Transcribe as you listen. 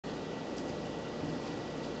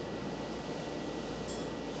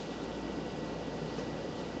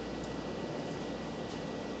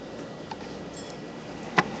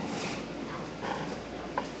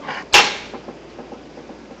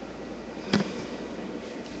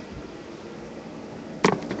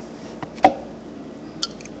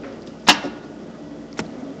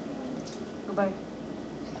Goodbye.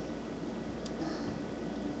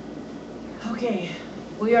 Okay,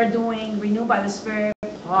 we are doing Renewed by the Spirit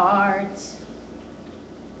part.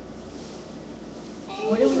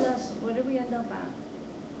 Where did we end up at?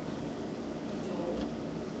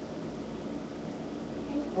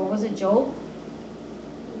 What was it, Job?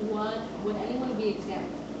 What would anyone be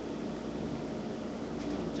exempt?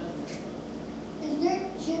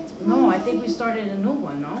 No, I think we started a new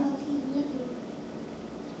one, no?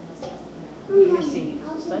 Let me see.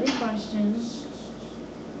 Study questions.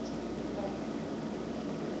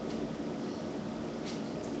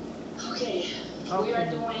 Okay. We are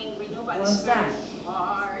doing Renewed by the Spirit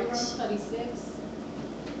part. Study 6.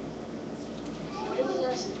 What did we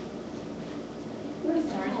last?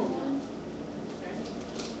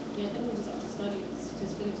 Yeah, I think we just studied,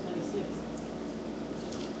 just finished study 6.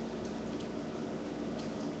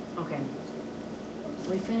 Okay.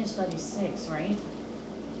 We finished study 6, right?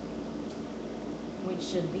 Which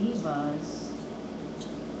should leave us.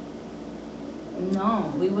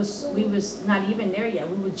 No, we was not even there yet.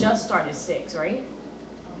 We would just started 6, right?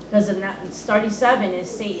 Because study 7 is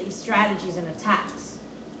Satan's strategies and attacks.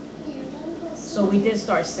 So we did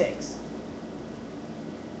start 6.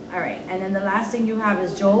 All right, and then the last thing you have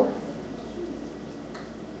is Job.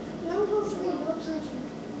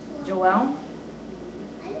 Joel.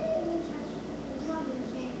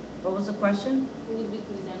 What was the question? Who would be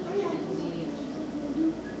condemned for disobedience?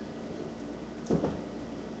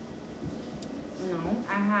 No,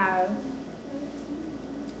 I have.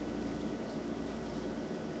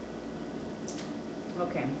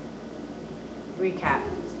 Okay. Recap.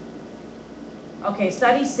 Okay,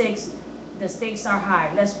 study 6. The stakes are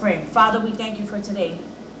high. Let's pray. Father, we thank you for today.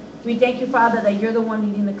 We thank you, Father, that you're the one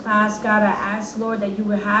leading the class. God, I ask, Lord, that you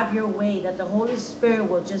will have your way, that the Holy Spirit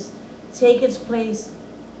will just take its place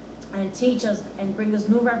and teach us and bring us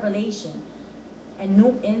new revelation and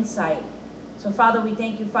new insight. So, Father, we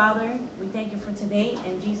thank you, Father. We thank you for today.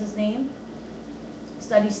 In Jesus' name.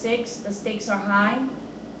 Study 6, the stakes are high.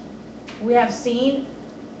 We have seen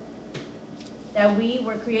that we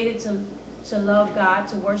were created to love God,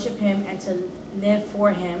 to worship him, and to live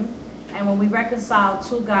for him. And when we reconcile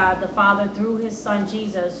to God the Father through his Son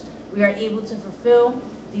Jesus, we are able to fulfill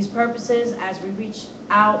these purposes as we reach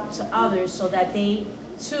out to others so that they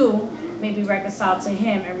too may be reconciled to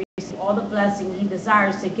him and receive all the blessing he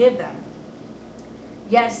desires to give them.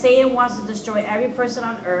 Yes, Satan wants to destroy every person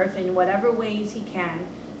on earth in whatever ways he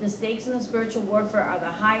can. The stakes in the spiritual warfare are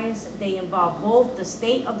the highest. They involve both the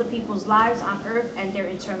state of the people's lives on earth and their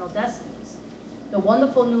eternal destinies. The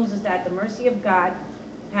wonderful news is that the mercy of God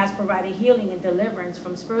has provided healing and deliverance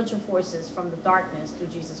from spiritual forces from the darkness through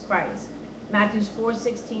Jesus Christ. Matthew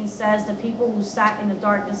 4:16 says, the people who sat in the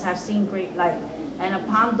darkness have seen great light, and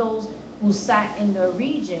upon those who sat in the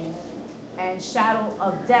region and shadow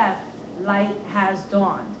of death, light has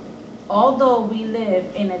dawned. Although we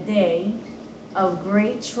live in a day of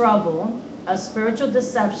great trouble, a spiritual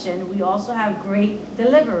deception, we also have great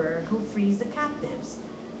deliverer who frees the captives.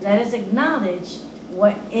 Let us acknowledge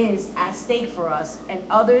what is at stake for us and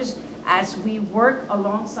others as we work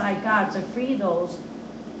alongside God to free those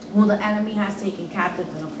who the enemy has taken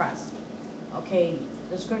captive and oppressed. Okay,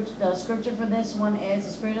 the scripture for this one is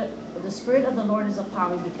the spirit of the Lord is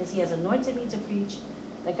upon me because he has anointed me to preach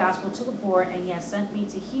the gospel to the poor, and he has sent me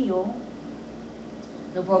to heal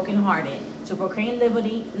the brokenhearted, to proclaim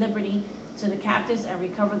liberty to the captives and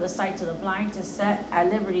recover the sight to the blind, to set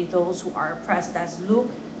at liberty those who are oppressed. That's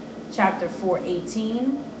Luke chapter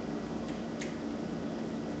 4:18.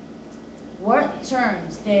 What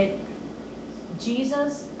terms did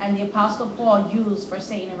Jesus and the Apostle Paul use for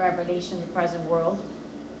Satan in Revelation, the present world?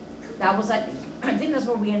 That was, I think that's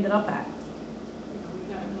where we ended up at.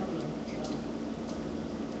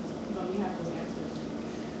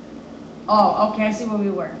 Oh, okay, I see where we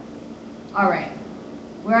were. All right.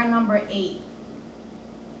 We're on number 8,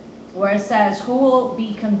 where it says, who will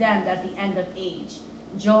be condemned at the end of age?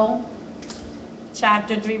 Joel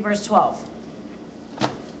chapter 3, verse 12.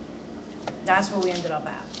 That's where we ended up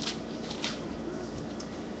at.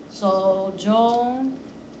 So, Joel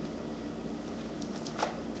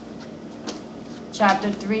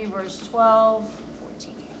chapter 3, verse 12,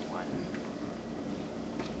 14, 1.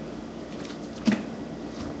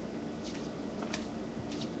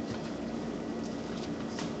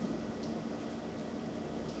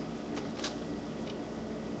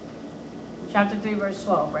 Chapter 3, verse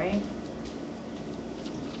 12, right?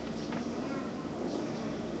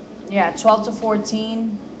 Yeah, 12 to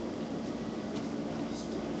 14.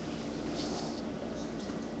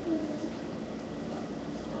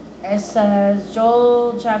 It says,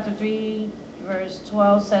 Joel chapter 3, verse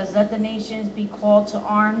 12 says, let the nations be called to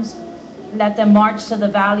arms. Let them march to the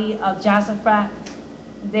valley of Josaphat.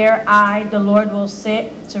 There I, the Lord, will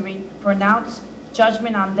sit to pronounce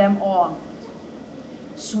judgment on them all.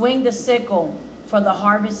 Swing the sickle, for the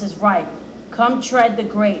harvest is ripe. Come tread the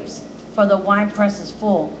grapes, for the winepress is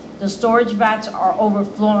full. The storage vats are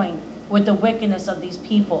overflowing with the wickedness of these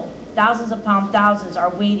people. Thousands upon thousands are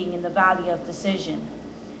waiting in the valley of decision.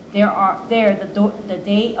 The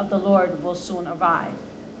day of the Lord will soon arrive.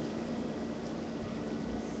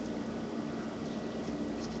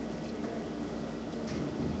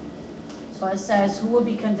 So it says, who will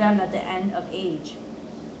be condemned at the end of age?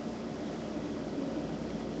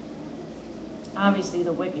 Obviously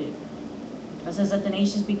the wicked. It says, let the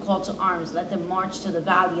nations be called to arms. Let them march to the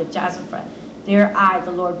valley of Josaphat. There I,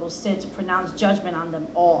 the Lord, will sit to pronounce judgment on them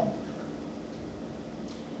all.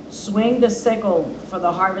 Swing the sickle, for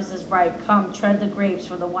the harvest is ripe. Come, tread the grapes,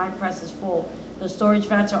 for the winepress is full. The storage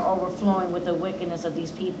vats are overflowing with the wickedness of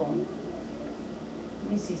these people.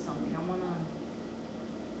 Let me see something. I want to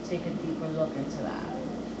take a deeper look into that.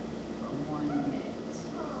 For 1 minute.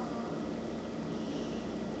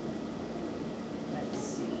 Let's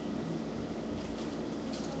see.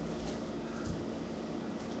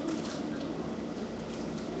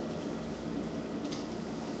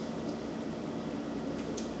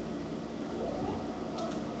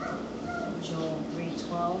 Joel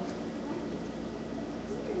 3:12.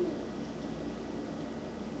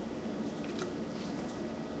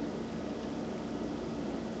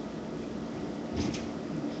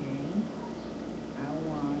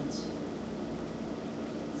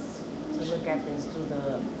 Look at this through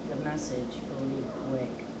the message really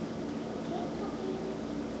quick.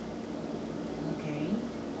 Okay.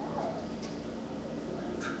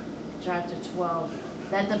 Chapter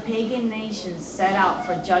 12. Let the pagan nations set out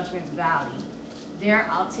for Judgment Valley. There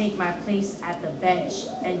I'll take my place at the bench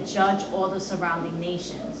and judge all the surrounding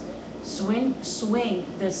nations. Swing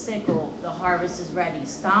the sickle, the harvest is ready.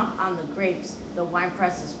 Stomp on the grapes, the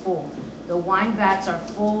winepress is full. The wine vats are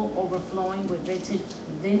full, overflowing with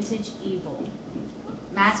vintage evil.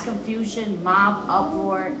 Mass confusion, mob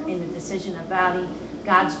uproar in the Decision Valley.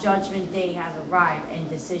 God's judgment day has arrived in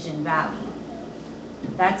Decision Valley.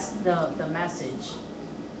 That's the message.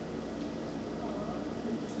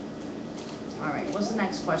 All right, what's the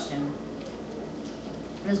next question?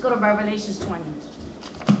 Let's go to Revelations 20,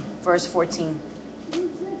 verse 14.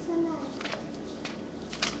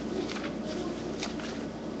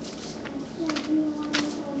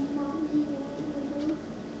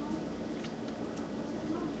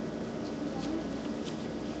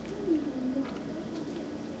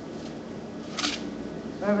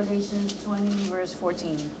 Revelations 20, verse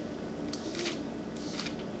 14.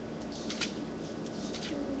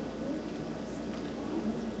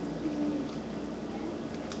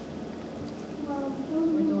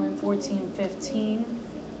 We're doing 14, 15.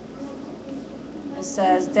 It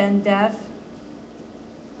says, Then death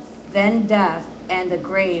and the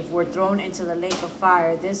grave were thrown into the lake of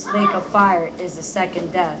fire. This lake of fire is the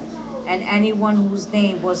second death. And anyone whose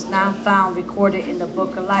name was not found recorded in the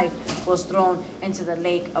book of life was thrown into the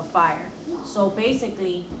lake of fire. So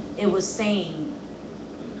basically, it's saying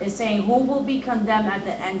who will be condemned at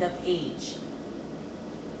the end of age?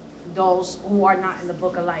 Those who are not in the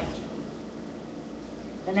book of life.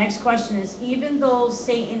 The next question is, even though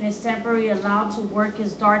Satan is temporarily allowed to work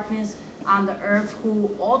his darkness on the earth,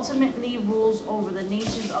 who ultimately rules over the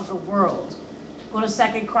nations of the world? Go to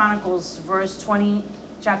 2 Chronicles,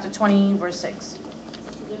 chapter 20, verse 6.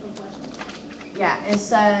 Different question. Yeah, it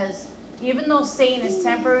says, even though Satan is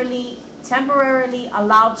temporarily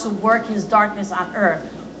allowed to work his darkness on earth,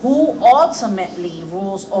 who ultimately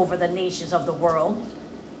rules over the nations of the world?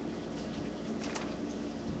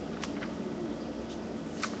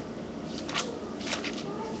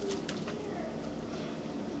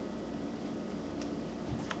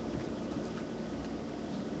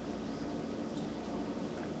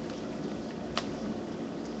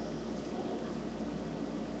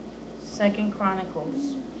 Second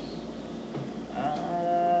Chronicles,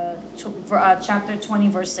 chapter 20,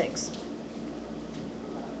 verse 6.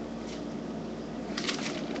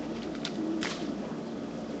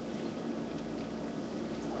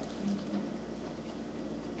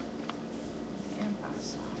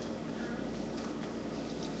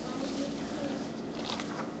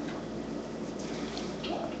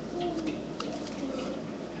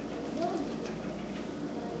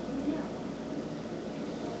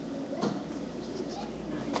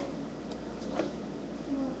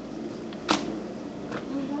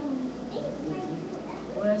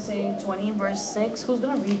 What did I say? 20, verse 6. Who's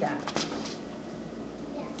going to read that?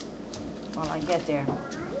 while I get there.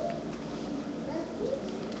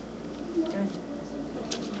 Good.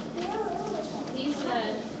 He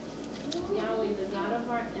said, Yahweh, the God of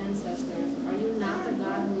our ancestors, are you not the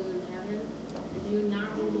God who is in heaven? And do you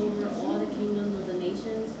not rule over all the kingdoms of the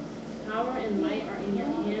nations? Power and might are in your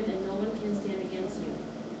hand, and no one can stand against you.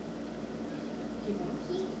 Keep on.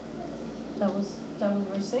 That was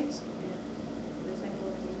verse 6? Verse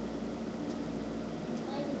 14.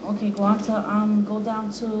 Okay, go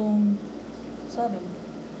down to 7.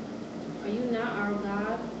 Are you not our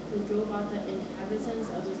God, who drove out the inhabitants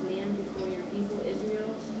of this land before your people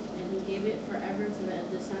Israel, and who gave it forever to the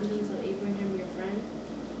descendants of Abraham your friend?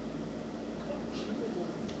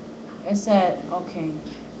 It said, okay.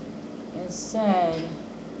 It said,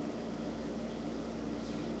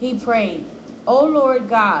 he prayed, O Lord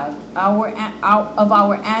God, of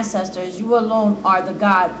our ancestors, you alone are the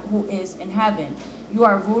God who is in heaven. You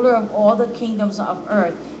are ruler of all the kingdoms of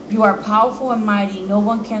earth. You are powerful and mighty. No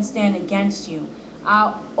one can stand against you.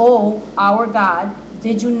 Our God,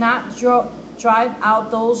 did you not drive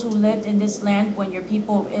out those who lived in this land when your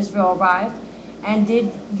people of Israel arrived? And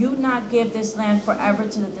did you not give this land forever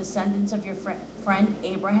to the descendants of your friend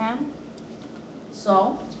Abraham?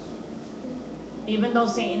 So, even though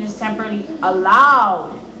Satan is temporarily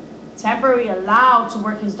allowed to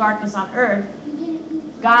work his darkness on earth,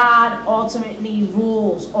 God ultimately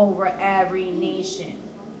rules over every nation.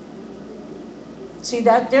 See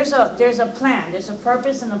that there's a plan, there's a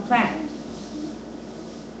purpose and a plan.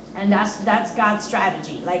 And that's God's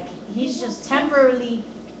strategy. Like, he's just temporarily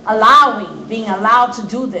being allowed to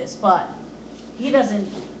do this, but he's gonna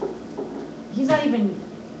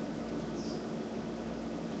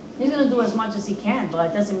do as much as he can,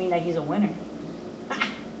 but it doesn't mean that he's a winner.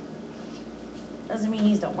 Doesn't mean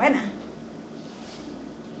he's the winner.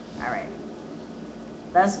 All right.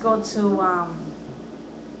 Let's go to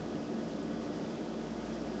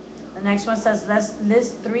the next one. Says, let's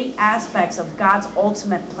list 3 aspects of God's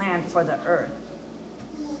ultimate plan for the earth.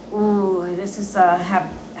 Ooh, this is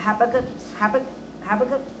Habakkuk.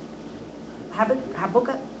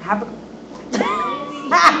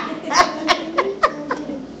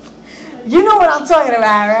 You know what I'm talking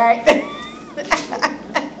about, right?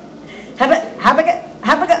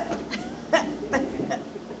 Habakkuk.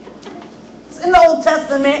 It's in the Old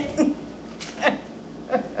Testament.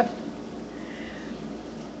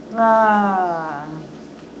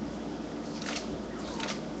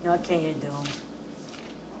 What can you do?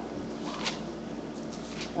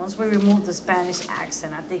 Once we remove the Spanish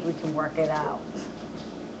accent, I think we can work it out.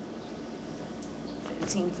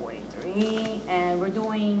 1543, and we're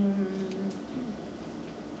doing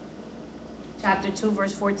chapter 2,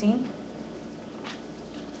 verse 14.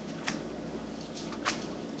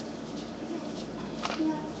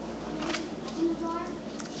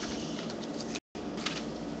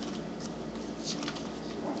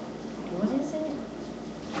 What is it?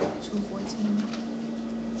 2:14.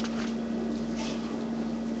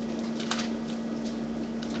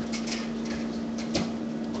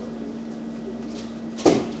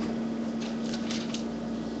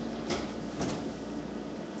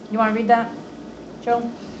 You want to read that,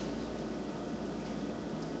 Joe?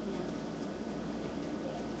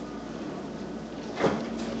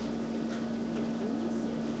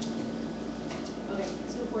 Okay,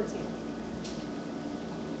 2:14.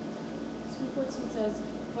 2:14 says,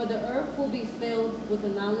 for the earth will be filled with the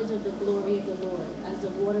knowledge of the glory of the Lord, as the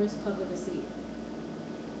waters cover the sea.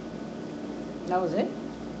 That was it?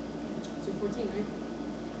 2:14, right?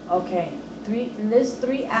 Okay. List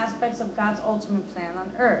 3 aspects of God's ultimate plan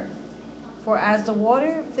on earth. For as the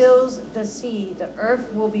water fills the sea, the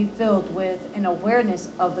earth will be filled with an awareness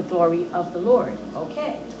of the glory of the Lord.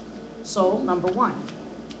 Okay. So, number 1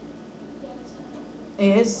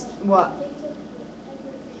 is what?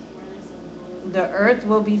 The earth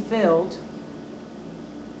will be filled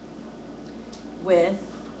with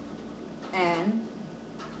an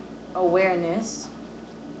awareness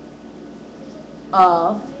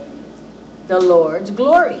of the Lord's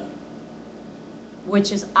glory,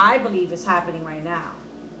 which is, I believe, is happening right now.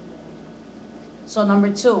 So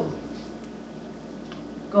number 2,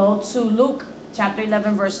 go to Luke chapter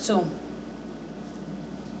 11, verse 2.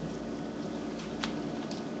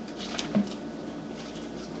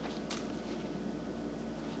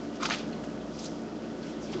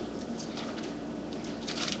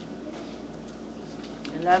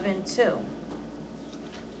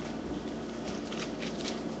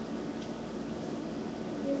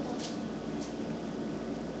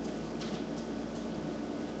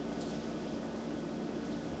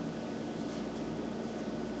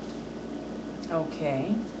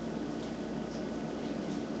 Okay.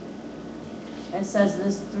 It says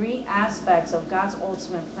there's three aspects of God's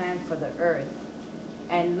ultimate plan for the earth.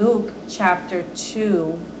 And Luke chapter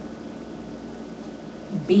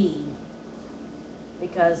 2b,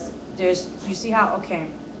 because you see how, okay,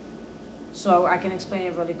 so I can explain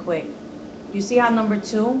it really quick. You see how number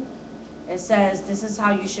 2, it says this is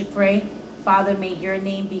how you should pray. Father, may your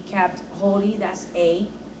name be kept holy. That's A.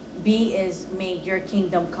 B is may your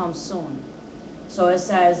kingdom come soon. So it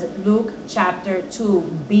says Luke chapter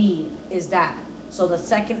 2b is that. So the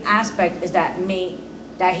second aspect is that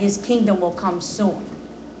his kingdom will come soon.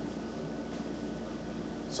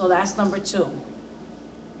 So that's number 2.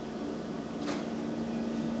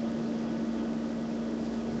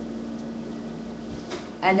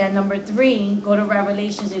 And then number 3, go to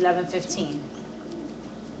Revelations 11:15.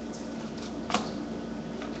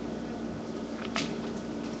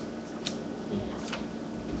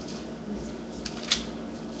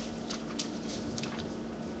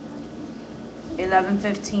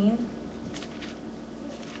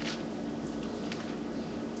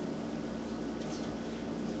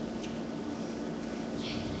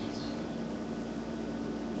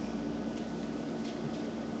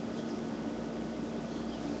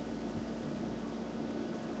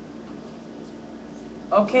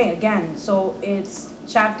 Okay, again, so it's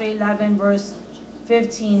chapter 11, verse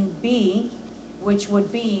 15b, which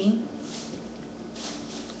would be,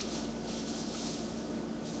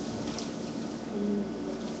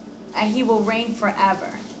 and he will reign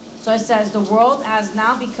forever. So it says, the world has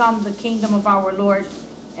now become the kingdom of our Lord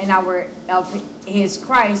and of his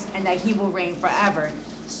Christ, and that he will reign forever.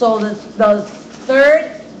 So the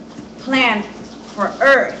third plan for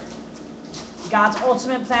earth, God's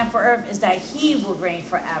ultimate plan for earth, is that he will reign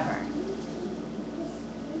forever.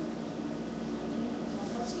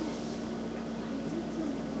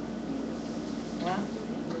 Yeah.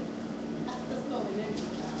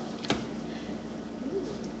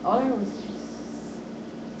 All I was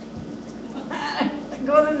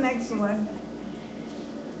go to the next one.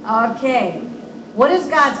 Okay. What is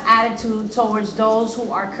God's attitude towards those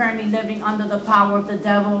who are currently living under the power of the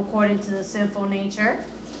devil according to the sinful nature?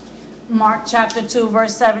 Mark chapter 2,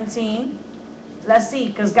 verse 17. Let's see,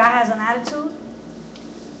 because God has an attitude.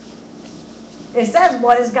 It says,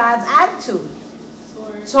 what is God's attitude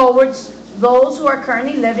towards those who are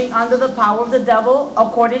currently living under the power of the devil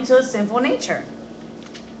according to the sinful nature?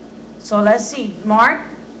 So let's see, Mark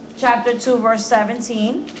chapter 2, verse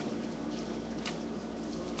 17.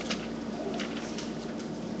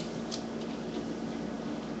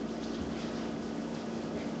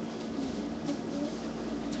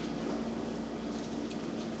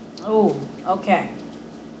 Oh, okay.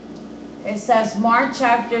 It says Mark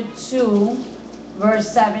chapter 2, verse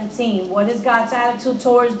 17. What is God's attitude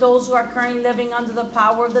towards those who are currently living under the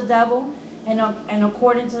power of the devil and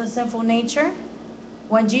according to the sinful nature?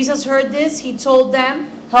 When Jesus heard this, he told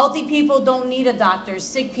them, healthy people don't need a doctor,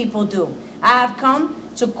 sick people do. I have come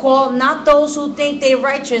to call not those who think they're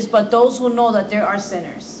righteous, but those who know that there are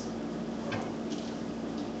sinners.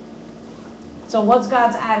 So what's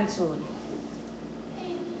God's attitude?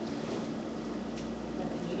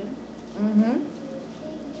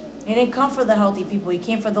 He didn't come for the healthy people. He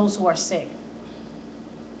came for those who are sick.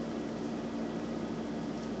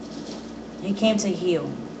 He came to heal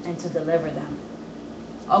and to deliver them.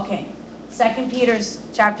 Okay. 2 Peter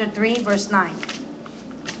chapter 3, verse 9.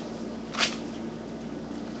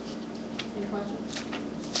 Any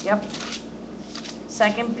questions? Yep.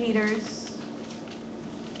 2 Peter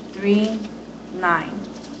 3, 9.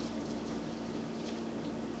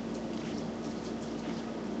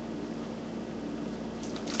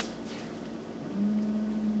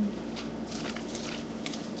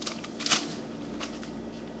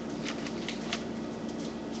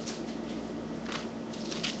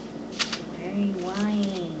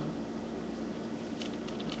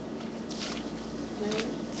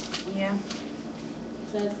 Yeah. It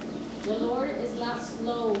says, the Lord is not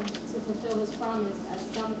slow to fulfill his promise, as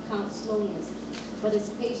some count slowness, but is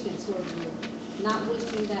patient toward you, not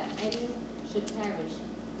wishing that any should perish,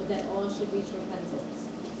 but that all should reach repentance.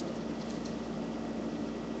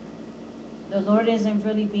 The Lord isn't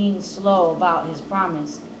really being slow about his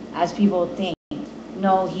promise, as people think.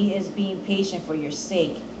 No, he is being patient for your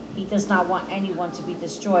sake. He does not want anyone to be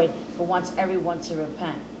destroyed, but wants everyone to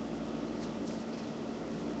repent.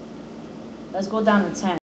 Let's go down to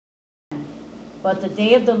 10. But the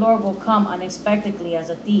day of the Lord will come unexpectedly as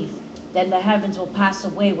a thief. Then the heavens will pass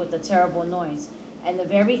away with a terrible noise, and the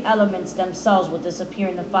very elements themselves will disappear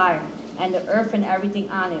in the fire, and the earth and everything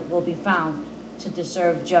on it will be found to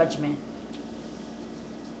deserve judgment.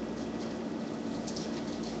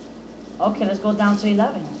 Okay, let's go down to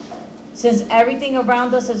 11. Since everything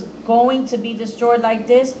around us is going to be destroyed like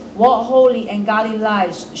this, what holy and godly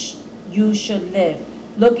lives you should live,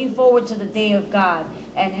 looking forward to the day of God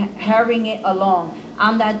and hurrying it along.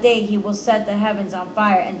 On that day, he will set the heavens on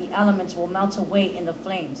fire and the elements will melt away in the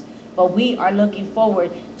flames. But we are looking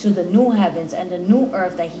forward to the new heavens and the new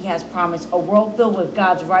earth that he has promised, a world filled with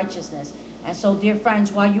God's righteousness. And so, dear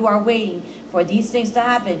friends, while you are waiting for these things to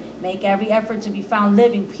happen, make every effort to be found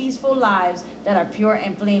living peaceful lives that are pure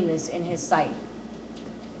and blameless in his sight.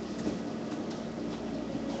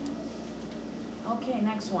 Okay,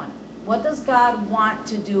 next one. What does God want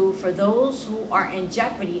to do for those who are in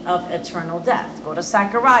jeopardy of eternal death? Go to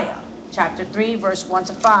Zechariah chapter 3, verse 1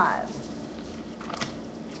 to 5.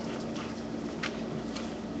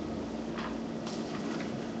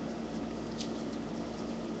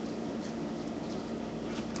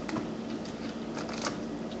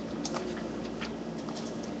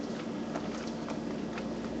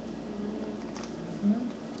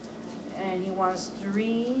 And he wants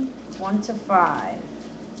 3, 1 to 5.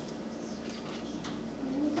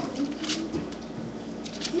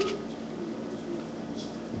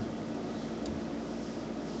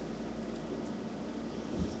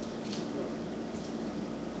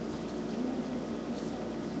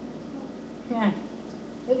 Yeah,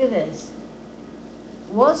 look at this.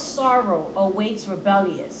 What sorrow awaits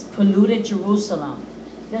rebellious, polluted Jerusalem,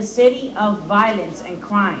 the city of violence and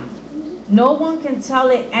crime? No one can tell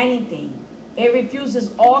it anything. It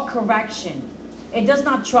refuses all correction. It does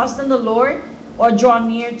not trust in the Lord or draw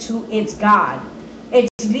near to its God. Its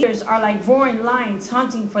leaders are like roaring lions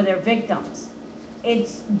hunting for their victims.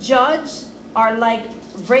 Its judges are like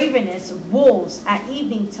ravenous wolves at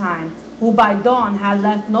evening time, who by dawn have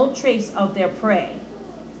left no trace of their prey.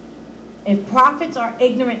 If prophets are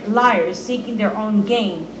ignorant liars seeking their own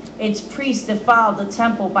gain, its priests defile the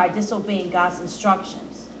temple by disobeying God's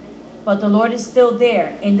instructions. But the Lord is still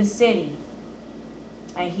there in the city,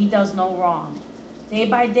 and he does no wrong. Day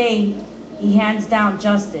by day, he hands down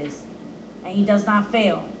justice, and he does not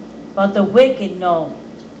fail. But the wicked know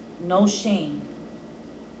no shame.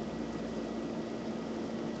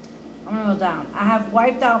 I'm going to go down. I have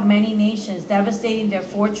wiped out many nations, devastating their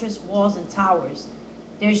fortress walls and towers.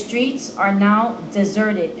 Their streets are now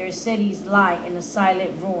deserted. Their cities lie in a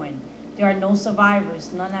silent ruin. There are no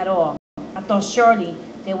survivors, none at all. I thought surely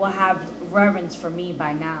they will have reverence for me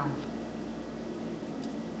by now.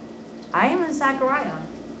 I am in Zechariah.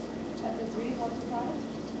 Chapter 3, 1 to 5?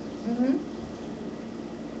 Mm-hmm.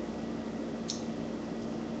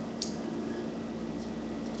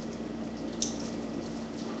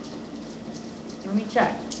 Let me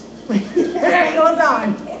check. There it goes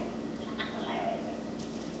on.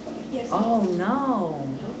 Oh no.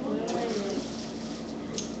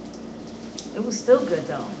 It was still good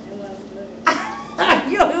though. It was good.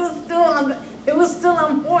 Yo, it was still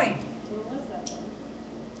on point. Where was that one?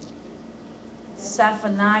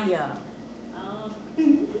 Zephaniah.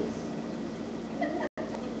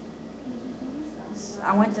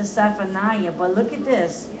 I went to Zephaniah, but look at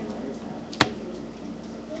this.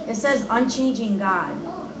 It says unchanging God.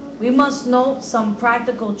 We must note some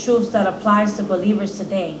practical truths that applies to believers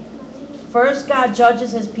today. First, God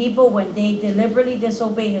judges his people when they deliberately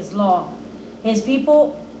disobey his law. His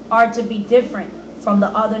people are to be different from the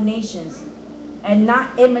other nations and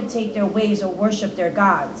not imitate their ways or worship their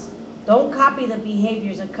gods. Don't copy the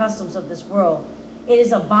behaviors and customs of this world. It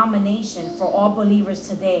is abomination for all believers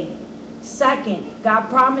today. Second, God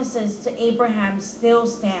promises to Abraham still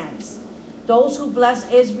stands. Those who bless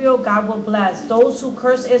Israel, God will bless. Those who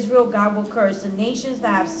curse Israel, God will curse. The nations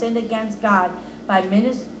that have sinned against God by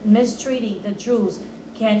mistreating the Jews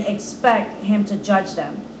can expect him to judge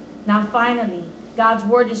them. Now finally, God's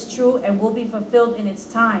word is true and will be fulfilled in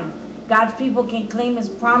its time. God's people can claim his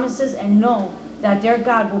promises and know that their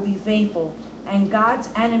God will be faithful. And God's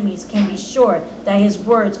enemies can be sure that his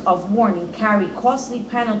words of warning carry costly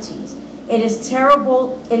penalties. It is a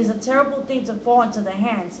terrible thing to fall into the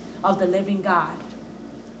hands of the living God.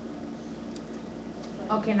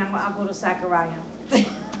 Okay, now I'll go to Zechariah.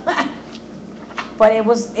 But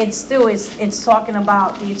it's talking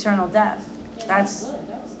about the eternal death. That's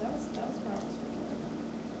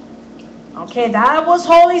okay, that was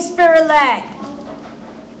Holy Spirit led.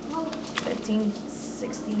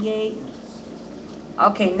 1568.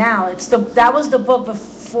 Okay, now that was the book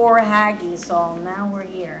before Haggai, so now we're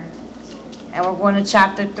here. And we're going to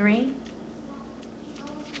chapter 3.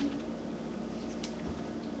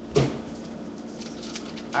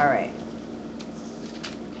 All right.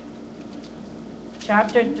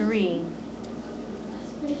 Chapter 3.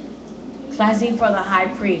 Cleansing for the high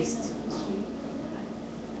priest.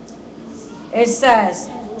 It says,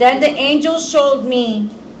 Then the angel showed me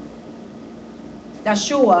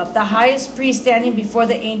Yeshua, the highest priest, standing before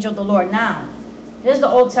the angel of the Lord. Now, this is the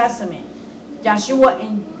Old Testament. Yeshua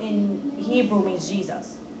in Hebrew means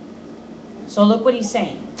Jesus. So look what he's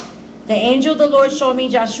saying. The angel of the Lord showed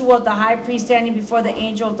me Yeshua, the high priest, standing before the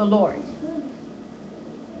angel of the Lord.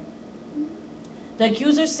 The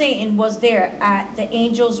accuser Satan was there at the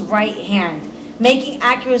angel's right hand, making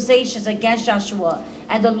accusations against Joshua.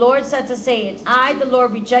 And the Lord said to Satan, I, the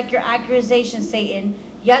Lord, reject your accusation, Satan.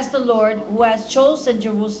 Yes, the Lord, who has chosen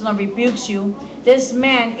Jerusalem, rebukes you. This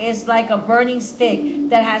man is like a burning stick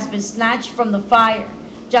that has been snatched from the fire.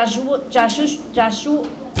 Joshua's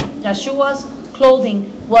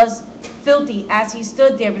clothing was filthy as he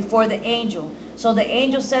stood there before the angel. So the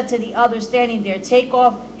angel said to the other standing there, take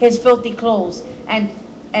off his filthy clothes. And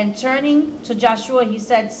turning to Joshua, he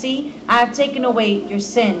said, see, I have taken away your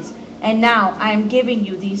sins, and now I am giving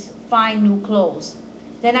you these fine new clothes.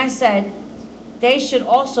 Then I said, they should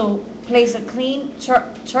also place a clean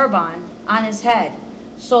turban on his head.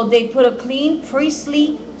 So they put a clean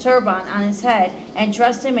priestly turban on his head and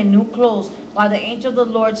dressed him in new clothes while the angel of the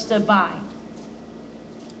Lord stood by.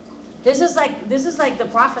 This is like the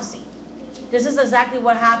prophecy. This is exactly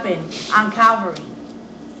what happened on Calvary.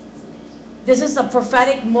 This is a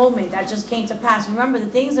prophetic moment that just came to pass. Remember, the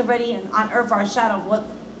things already on earth are a shadow of what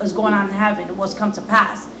is going on in heaven and what's come to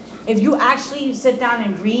pass. If you actually sit down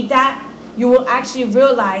and read that, you will actually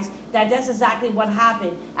realize that that's exactly what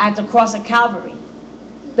happened at the cross of Calvary.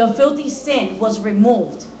 The filthy sin was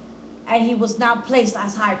removed, and he was now placed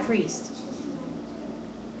as high priest.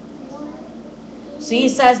 So he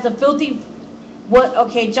says the filthy,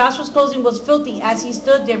 Joshua's clothing was filthy as he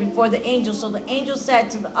stood there before the angel. So the angel said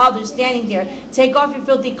to the others standing there, take off your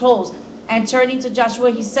filthy clothes. And turning to Joshua,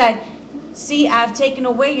 he said, see, I have taken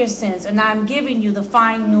away your sins, and I am giving you the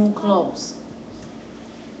fine new clothes.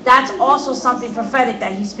 That's also something prophetic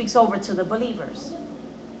that he speaks over to the believers.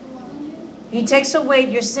 He takes away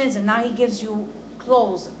your sins, and now he gives you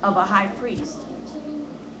clothes of a high priest.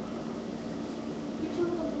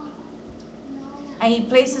 And he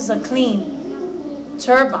places a clean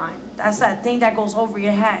turban. That's that thing that goes over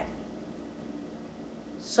your head.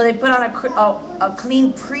 So they put on a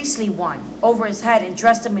clean priestly one over his head and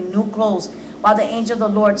dressed him in new clothes while the angel of the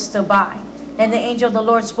Lord stood by. And the angel of the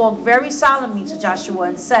Lord spoke very solemnly to Joshua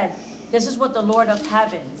and said, this is what the Lord of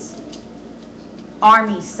heaven's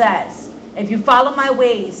army says. If you follow my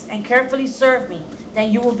ways and carefully serve me,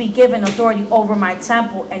 then you will be given authority over my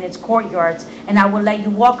temple and its courtyards, and I will let you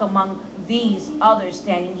walk among these others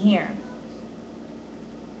standing here.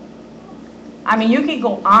 I mean, you can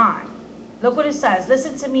go on. Look what it says.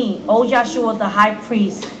 Listen to me, O Joshua the high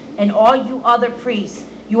priest, and all you other priests.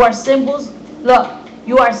 You are symbols. Look,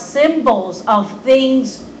 you are symbols of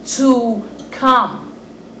things to come.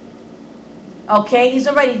 Okay, he's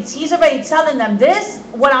already telling them this.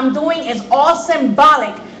 What I'm doing is all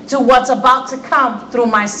symbolic to what's about to come through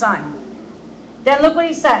my son. Then look what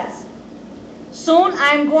he says. Soon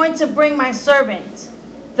I am going to bring my servant,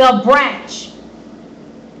 the branch.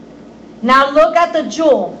 Now look at the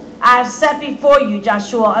jewel I have set before you,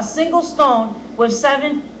 Joshua, a single stone with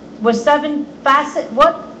seven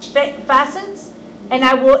facets, and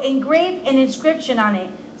I will engrave an inscription on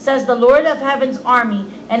it, says the Lord of heaven's army,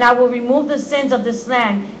 and I will remove the sins of this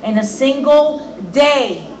land in a single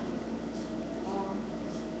day.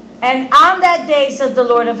 And on that day, says the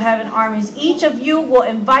Lord of heaven armies, each of you will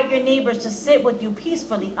invite your neighbors to sit with you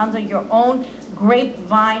peacefully under your own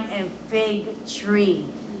grapevine and fig tree.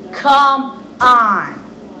 Come on.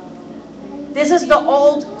 This is the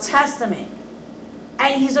Old Testament.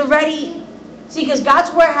 And he's already, see, because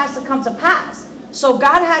God's word has to come to pass. So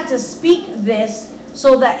God had to speak this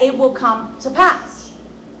so that it will come to pass.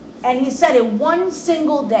 And he said it one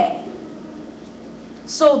single day.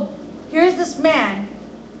 So here's this man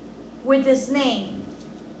with this name,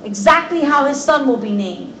 exactly how his son will be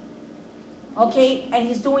named. Okay, and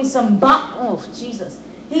he's doing he's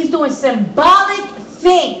doing symbolic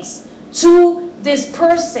things to this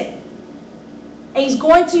person. And he's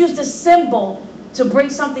going to use the symbol to bring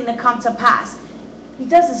something to come to pass. He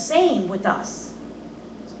does the same with us.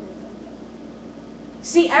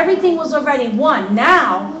 See, everything was already won.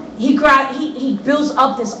 Now he builds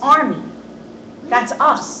up this army. That's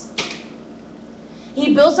us.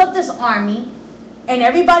 He builds up this army, and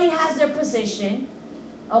everybody has their position,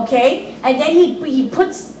 okay? And then he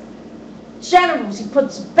puts generals, he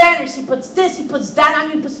puts banners, he puts this, he puts that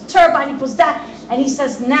on, he puts a turbine, he puts that, and he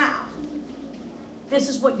says, now, this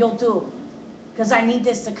is what you'll do, because I need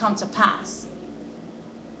this to come to pass.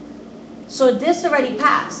 So this already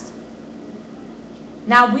passed.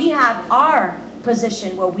 Now we have our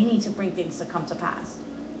position where we need to bring things to come to pass.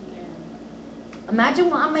 Imagine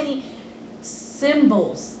how many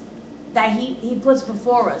symbols that he puts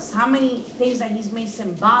before us, how many things that he's made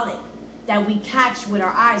symbolic that we catch with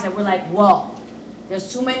our eyes, that we're like, whoa,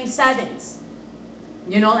 there's too many sevens,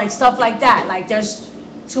 you know, like stuff like that. Like there's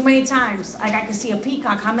too many times, like I can see a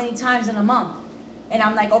peacock how many times in a month, and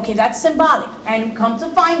I'm like, okay, that's symbolic. And come to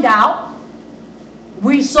find out,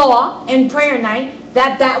 we saw in prayer night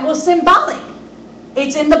that was symbolic.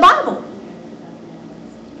 It's in the Bible.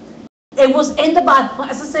 It was in the Bible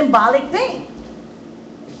as a symbolic thing.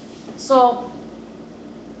 So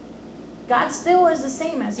God still is the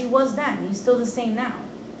same as he was then. He's still the same now.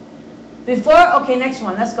 Okay, next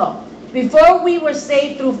one, let's go. Before we were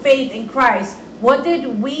saved through faith in Christ, what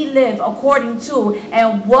did we live according to,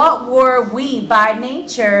 and what were we by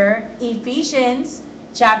nature? Ephesians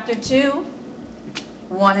chapter 2,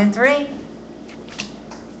 1 and 3.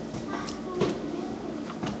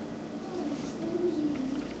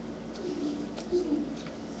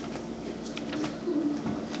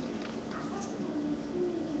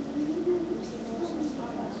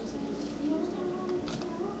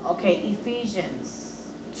 Okay,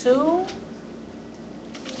 Ephesians 2.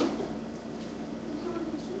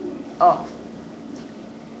 Oh,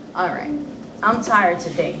 all right. I'm tired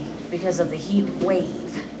today because of the heat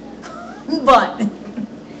wave. But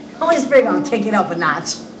Holy Spirit gonna take it up a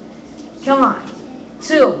notch. Come on.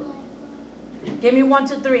 2. Give me 1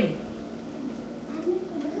 to 3.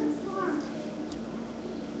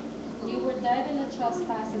 You were dead in the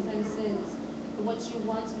trespasses and sins, in which you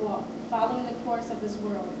once walked, following the course of this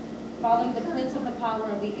world, following the prince of the power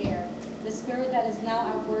of the air, the spirit that is now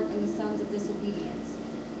at work in the sons of disobedience,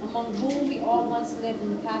 among whom we all once lived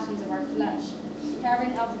in the passions of our flesh,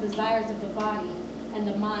 carrying out the desires of the body and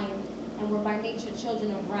the mind, and were by nature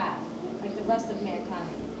children of wrath, like the rest of mankind.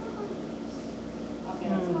 Okay,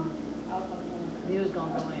 that's fine. He was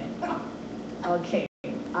going to go in. Okay.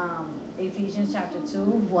 Ephesians chapter 2,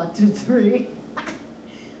 1 to 3.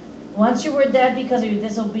 Once you were dead because of your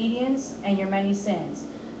disobedience and your many sins.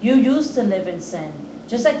 You used to live in sin,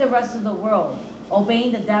 just like the rest of the world,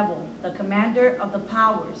 obeying the devil, the commander of the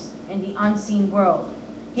powers in the unseen world.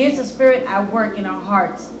 Here's the spirit at work in our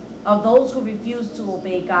hearts of those who refuse to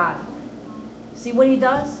obey God. See what he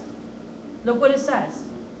does? Look what it says.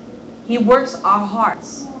 He works our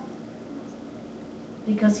hearts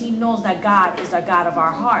because he knows that God is the God of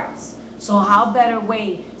our hearts. So how better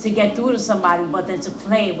way to get through to somebody but than to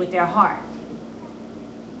play with their heart?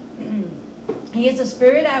 He is the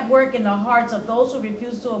spirit at work in the hearts of those who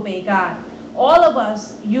refuse to obey God. All of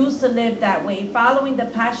us used to live that way, following the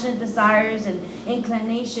passionate desires and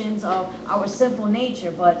inclinations of our sinful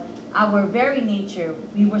nature, but our very nature,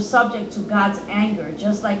 we were subject to God's anger,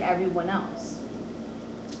 just like everyone else.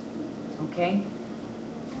 Okay?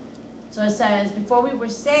 So it says, before we were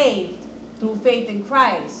saved through faith in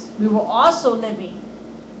Christ, we were also living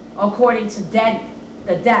according to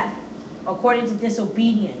the death, according to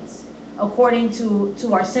disobedience, according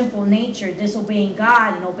to our sinful nature, disobeying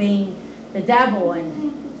God and obeying the devil.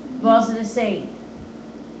 And what else did it say?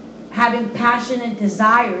 Having passionate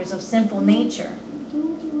desires of sinful nature.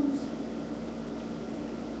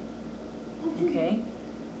 Okay?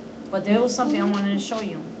 But there was something I wanted to show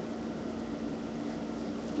you.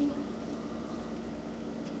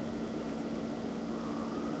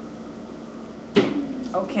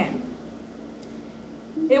 Okay.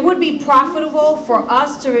 It would be profitable for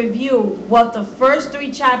us to review what the first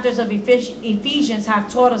 3 chapters of Ephesians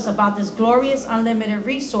have taught us about this glorious unlimited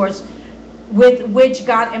resource with which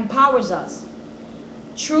God empowers us.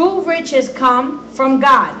 True riches come from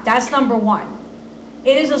God. That's number 1.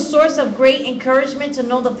 It is a source of great encouragement to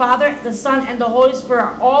know the Father, the Son, and the Holy Spirit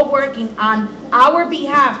are all working on our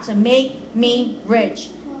behalf to make me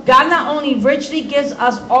rich. God not only richly gives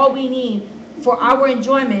us all we need for our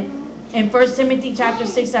enjoyment in 1 Timothy chapter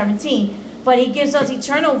 6:17, but he gives us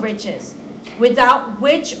eternal riches, without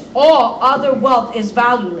which all other wealth is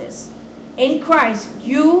valueless. In Christ,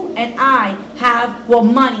 you and I have what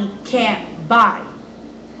money can't buy.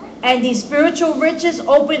 And these spiritual riches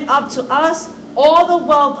open up to us all the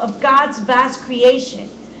wealth of God's vast creation.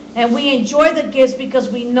 And we enjoy the gifts because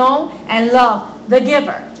we know and love the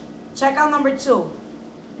giver. Check out number 2.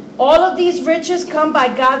 All of these riches come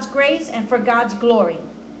by God's grace and for God's glory.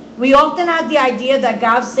 We often have the idea that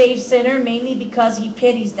God saves sinners mainly because he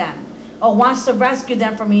pities them or wants to rescue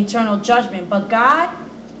them from eternal judgment. But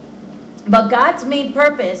God's main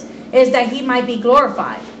purpose is that he might be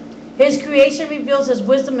glorified. His creation reveals his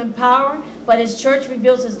wisdom and power, but his church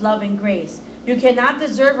reveals his love and grace. You cannot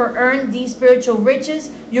deserve or earn these spiritual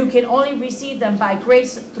riches. You can only receive them by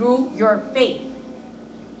grace through your faith.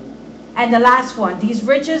 And the last one, these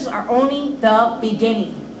riches are only the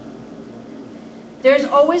beginning. There's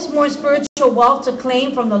always more spiritual wealth to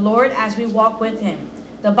claim from the Lord as we walk with Him.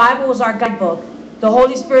 The Bible is our guidebook. The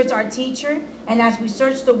Holy Spirit's our teacher. And as we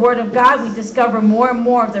search the Word of God, we discover more and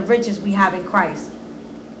more of the riches we have in Christ.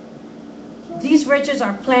 These riches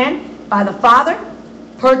are planned by the Father,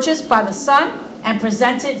 purchased by the Son, and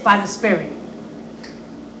presented by the Spirit.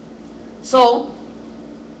 So,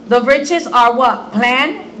 the riches are what?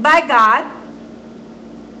 Planned by God,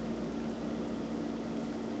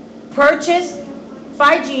 purchased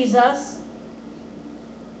by Jesus,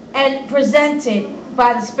 and presented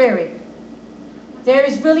by the Spirit. There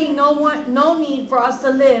is really no need for us to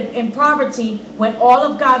live in poverty when all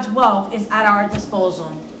of God's wealth is at our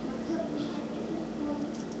disposal.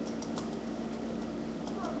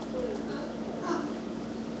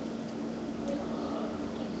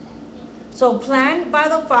 So planned by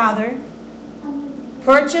the Father,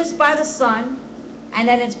 purchased by the Son, and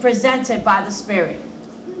then it's presented by the Spirit.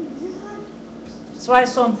 That's why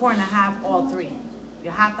it's so important to have all three. You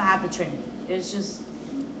have to have the Trinity. It's just,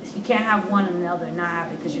 you can't have one and the other and not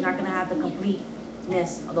have it, because you're not going to have the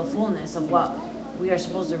completeness, or the fullness of what we are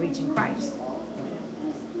supposed to reach in Christ.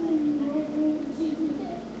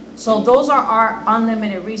 So those are our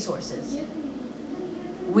unlimited resources.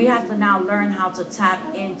 We have to now learn how to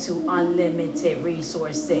tap into unlimited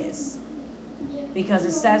resources. Because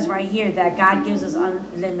it says right here that God gives us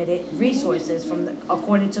unlimited resources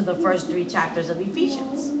according to the first 3 chapters of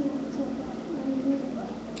Ephesians.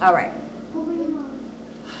 All right.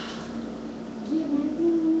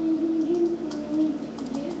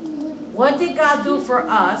 What did God do for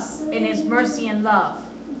us in His mercy and love?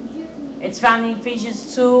 It's found in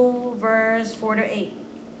Ephesians 2, verse 4 to 8.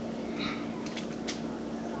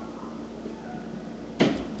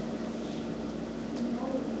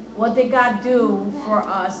 What did God do for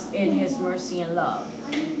us in His mercy and love?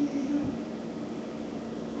 It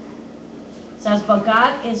says, but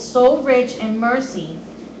God is so rich in mercy,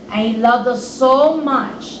 and He loved us so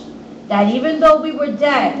much, that even though we were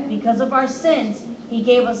dead because of our sins, He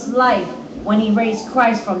gave us life when He raised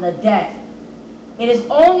Christ from the dead. It is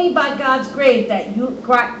only by God's grace that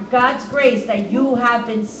you have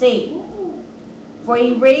been saved. For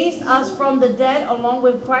He raised us from the dead along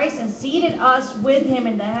with Christ and seated us with Him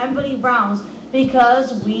in the heavenly realms,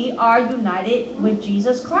 because we are united with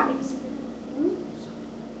Jesus Christ.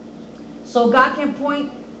 So God can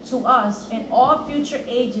point to us in all future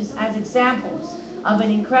ages as examples of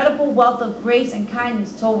an incredible wealth of grace and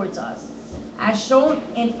kindness towards us, as shown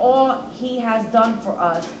in all He has done for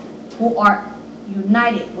us who are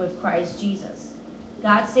united with Christ Jesus.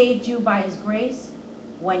 God saved you by His grace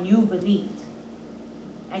when you believed.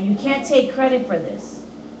 And you can't take credit for this.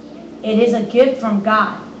 It is a gift from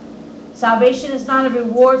God. Salvation is not a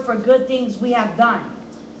reward for good things we have done.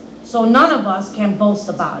 So none of us can boast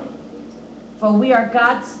about it. For we are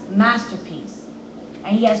God's masterpiece.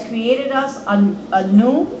 And He has created us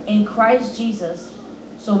anew in Christ Jesus,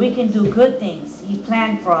 so we can do good things He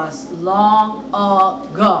planned for us long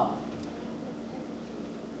ago.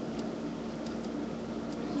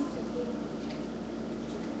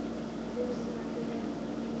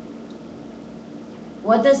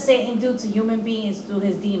 What does Satan do to human beings through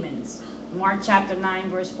his demons? Mark chapter 9,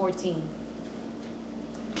 verse 14.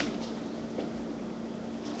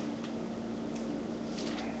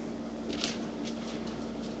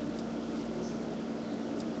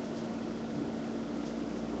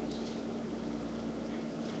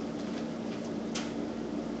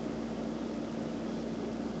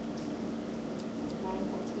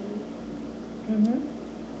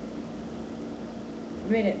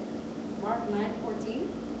 Read it. Mark 9:14.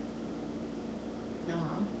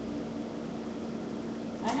 Uh-huh.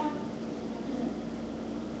 I have.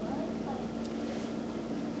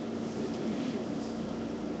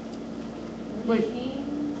 Wait.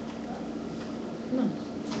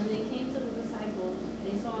 When they came to the disciples,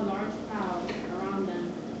 they saw a large crowd around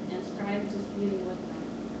them and scribes disputing with them.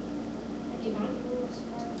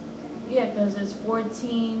 Yeah, because it's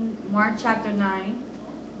 14, Mark chapter 9,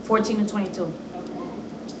 14 to 22. Okay.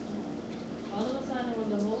 All of a sudden, when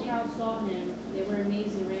the whole crowd saw him, they were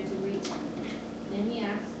amazed and ran to greet him. Then he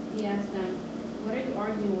asked them, "What are you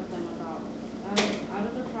arguing with them about?" Out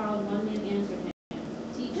of the crowd, one man answered him,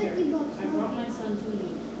 "Teacher, I brought my son to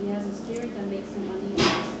you. He has a spirit that makes him unable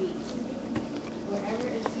to speak. Wherever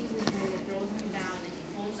it seizes him, it throws him down, and he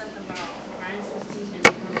foams at the mouth, grinds his teeth, and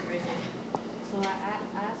becomes rigid. So I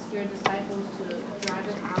asked your disciples to drive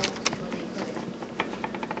it out, but they couldn't."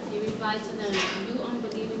 He replied to them, "You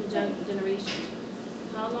unbelieving generation,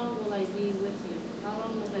 how long will I be with you? How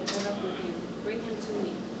long must I put up with you? Bring him to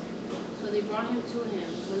me." So they brought him to him.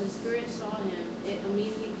 When the spirit saw him, it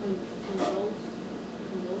immediately convulsed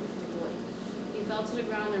the boy. He fell to the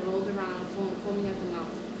ground and rolled around, foaming at the mouth.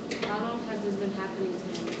 How long has this been happening to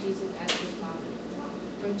him? Jesus asked his father.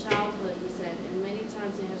 From childhood, he said, and many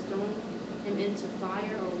times he has thrown him into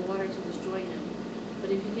fire or water to destroy him.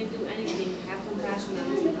 But if you can do anything, have compassion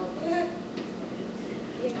on us and help us.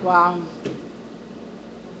 Wow.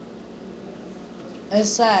 It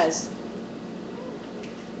says,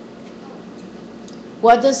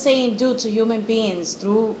 what does Satan do to human beings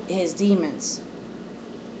through his demons?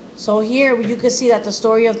 So here you can see that the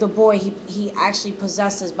story of the boy, he actually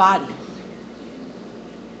possessed his body.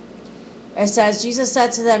 It says, Jesus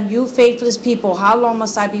said to them, you faithless people, how long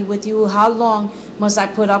must I be with you? How long must I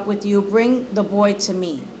put up with you? Bring the boy to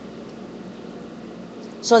me.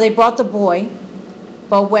 So they brought the boy,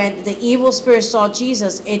 but when the evil spirit saw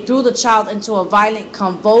Jesus, it threw the child into a violent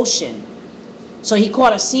convulsion. So he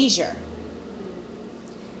caught a seizure.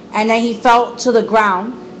 And then he fell to the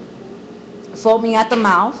ground, foaming at the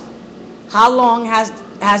mouth. How long has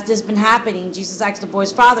this been happening? Jesus asked the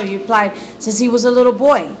boy's father. He replied, since he was a little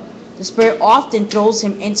boy. The spirit often throws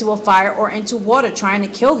him into a fire or into water, trying to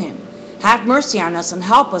kill him. Have mercy on us and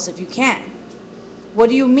help us if you can. What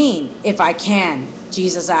do you mean, if I can?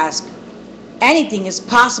 Jesus asked. Anything is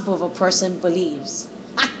possible if a person believes.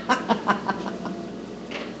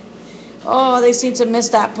 Oh, they seem to miss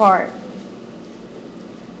that part.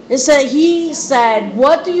 He said,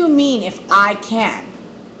 what do you mean if I can?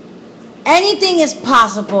 Anything is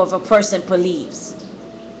possible if a person believes.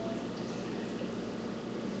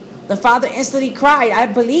 The father instantly cried, I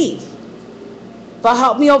believe. But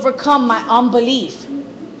help me overcome my unbelief.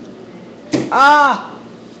 Oh,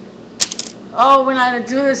 we're not going to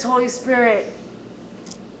do this, Holy Spirit.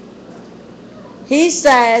 He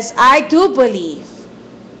says, I do believe.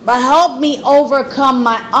 But help me overcome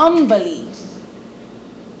my unbelief.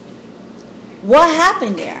 What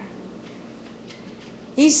happened there?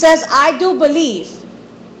 He says, I do believe.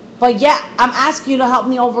 But yet, I'm asking you to help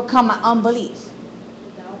me overcome my unbelief.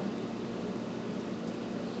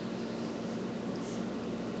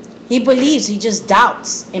 He believes, he just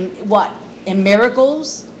doubts. In what? In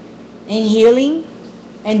miracles? In healing?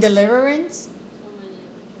 In deliverance?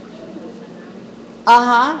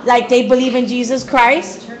 Like they believe in Jesus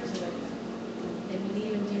Christ.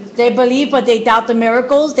 They believe, but they doubt the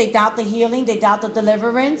miracles. They doubt the healing. They doubt the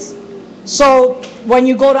deliverance. So when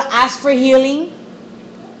you go to ask for healing,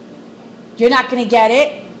 you're not going to get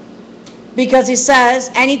it. Because he says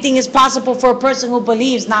anything is possible for a person who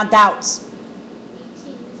believes, not doubts.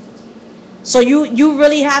 So you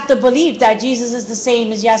really have to believe that Jesus is the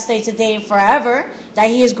same as yesterday, today, and forever. That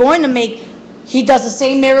he is going to he does the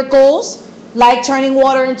same miracles, like turning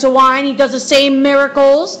water into wine. He does the same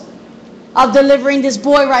miracles of delivering this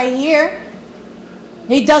boy right here.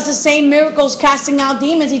 He does the same miracles casting out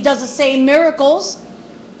demons. He does the same miracles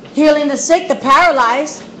healing the sick, the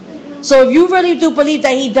paralyzed. So if you really do believe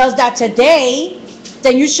that he does that today,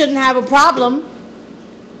 then you shouldn't have a problem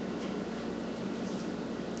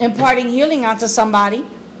imparting healing onto somebody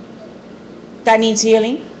that needs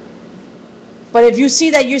healing. But if you see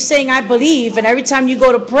that you're saying I believe, and every time you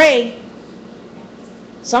go to pray,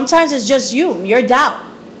 sometimes it's just your doubt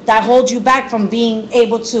that holds you back from being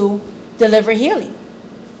able to deliver healing.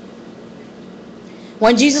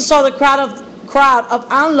 When Jesus saw the crowd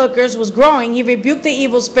of onlookers was growing, he rebuked the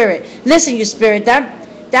evil spirit. Listen, you spirit,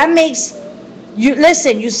 that makes you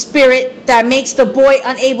listen, you spirit that makes the boy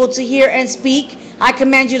unable to hear and speak. I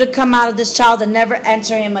command you to come out of this child and never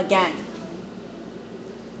enter him again.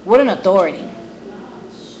 What an authority.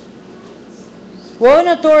 What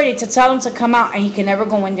an authority to tell him to come out and he can never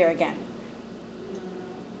go in there again.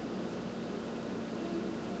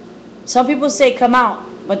 Some people say come out,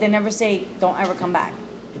 but they never say don't ever come back.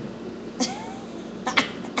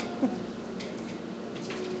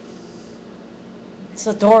 It's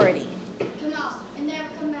authority. Come out and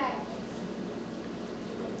never come back.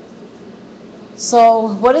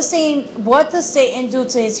 So what does Satan do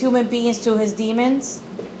to his human beings, to his demons?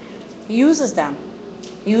 He uses them.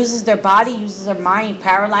 He uses their body, he uses their mind, he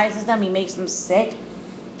paralyzes them, he makes them sick.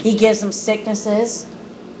 He gives them sicknesses.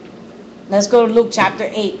 Let's go to Luke chapter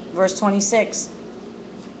 8, verse 26.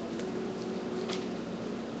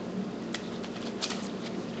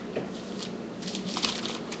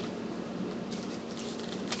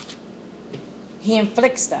 He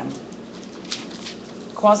inflicts them.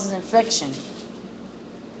 Causes infliction.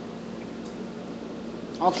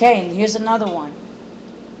 Okay, and here's another one.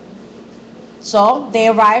 So, they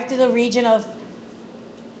arrived to the region of,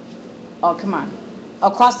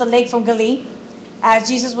 across the lake from Galilee. As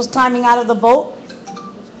Jesus was climbing out of the boat,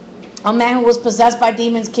 A man who was possessed by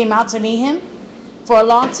demons came out to meet him. For a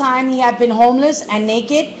long time he had been homeless and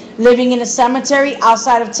naked, living in a cemetery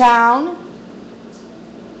outside of town.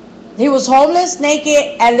 He was homeless,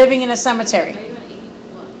 naked, and living in a cemetery. Are you on 8?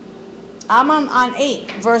 What? I'm on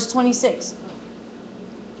 8, verse 26.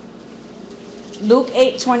 Luke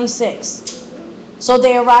 8:26. So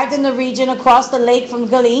they arrived in the region across the lake from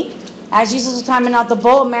Galilee. As Jesus was climbing out the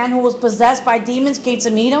boat, a man who was possessed by demons came to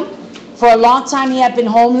meet him. For a long time he had been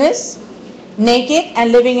homeless, naked,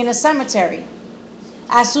 and living in a cemetery.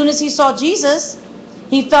 As soon as he saw Jesus,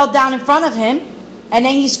 he fell down in front of him, and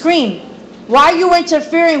then he screamed, "Why are you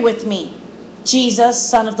interfering with me, Jesus,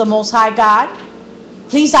 Son of the Most High God?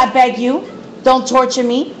 Please, I beg you, don't torture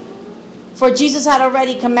me." For Jesus had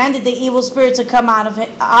already commanded the evil spirit to come out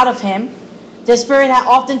of him. The spirit had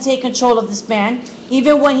often taken control of this man,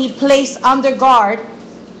 even when he placed under guard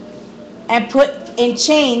and put in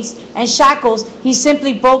chains and shackles, he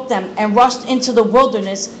simply broke them and rushed into the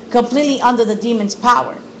wilderness, completely under the demon's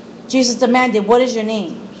power. Jesus demanded, "What is your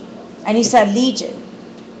name?" And he said, "Legion,"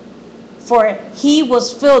 for he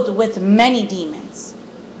was filled with many demons.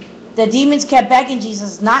 The demons kept begging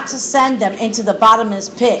Jesus not to send them into the bottomless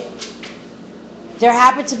pit. There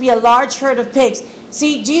happened to be a large herd of pigs.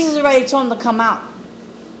 See, Jesus already told him to come out.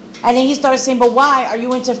 And then he started saying, "But why are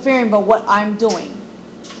you interfering with what I'm doing?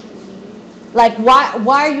 Like,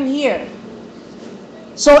 why are you here?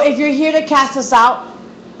 So if you're here to cast us out,"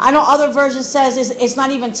 I know other versions says it's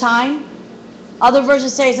not even time. Other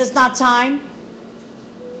versions says it's not time.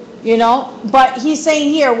 You know, but he's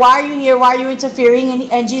saying here, "Why are you here? Why are you interfering?"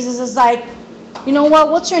 And Jesus is like, "You know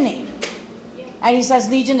what? What's your name?" And he says,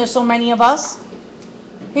 "Legion, there's so many of us."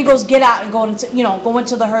 He goes, "Get out and go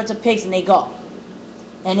into the herds of pigs," and they go.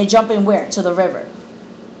 And they jump in where? To the river,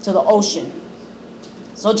 to the ocean.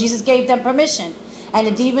 So Jesus gave them permission. And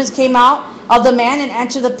the demons came out of the man and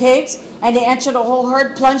entered the pigs, and they entered the whole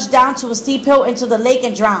herd, plunged down to a steep hill into the lake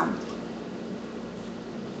and drowned.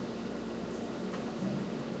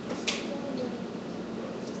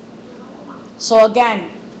 So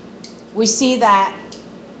again, we see that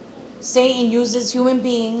Satan uses human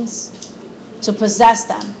beings to possess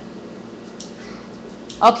them.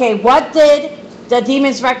 Okay, what did the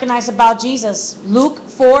demons recognize about Jesus? Luke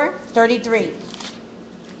 4:33.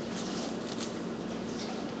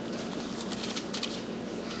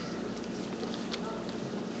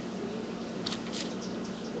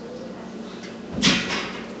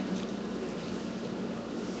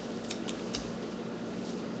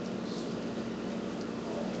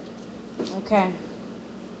 Okay.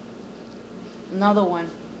 Another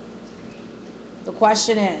one. The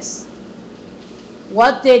question is,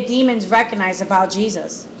 what did demons recognize about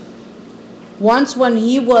Jesus? Once when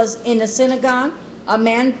he was in the synagogue, a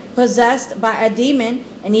man possessed by a demon,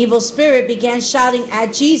 an evil spirit, began shouting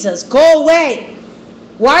at Jesus, "Go away!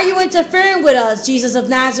 Why are you interfering with us, Jesus of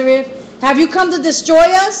Nazareth? Have you come to destroy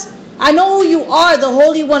us? I know who you are, the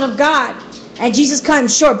Holy One of God." And Jesus cut him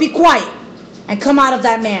short. "Be quiet and come out of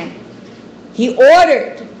that man." He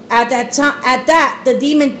ordered. At that, the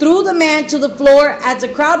demon threw the man to the floor as the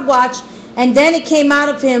crowd watched, and then it came out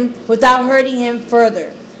of him without hurting him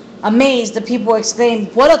further. Amazed, the people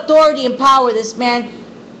exclaimed, "What authority and power this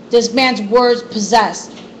man's words possess!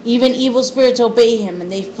 Even evil spirits obey him,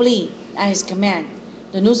 and they flee at his command."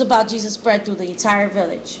 The news about Jesus spread through the entire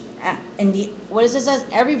village. What does it say?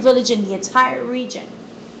 Every village in the entire region.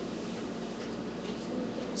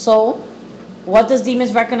 So, what does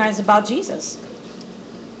demons recognize about Jesus?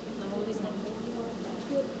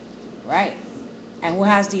 Right. And who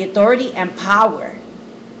has the authority and power?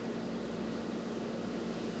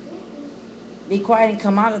 "Be quiet and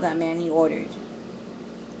come out of that man," he ordered.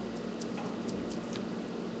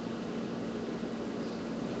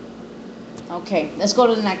 Okay, let's go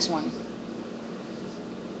to the next one.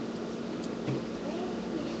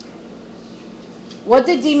 What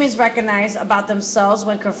did demons recognize about themselves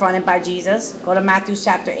when confronted by Jesus? Go to Matthew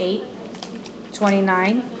chapter 8,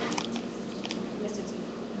 29.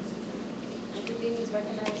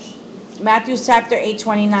 Matthew chapter 8,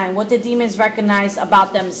 29. What did demons recognize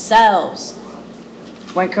about themselves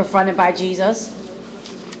when confronted by Jesus?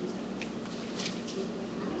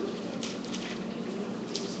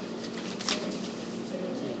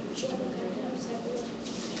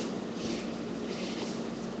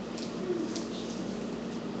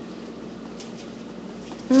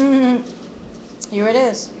 Here it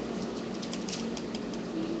is.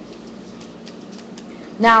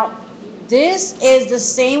 Now, this is the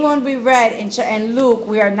same one we read in Luke.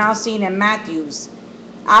 We are now seeing in Matthew's.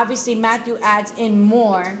 Obviously, Matthew adds in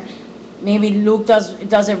more. Maybe Luke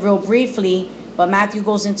does it real briefly, but Matthew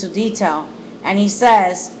goes into detail. And he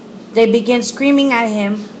says, They begin screaming at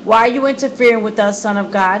him, "Why are you interfering with us, Son of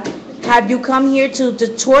God? Have you come here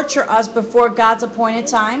to torture us before God's appointed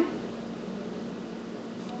time?"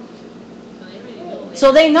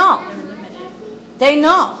 So they know. They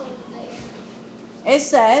know. It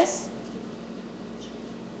says,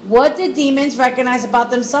 what did demons recognize about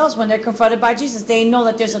themselves when they're confronted by Jesus? They know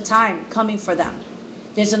that there's a time coming for them.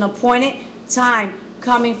 There's an appointed time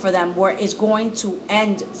coming for them where it's going to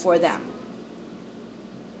end for them.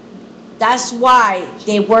 That's why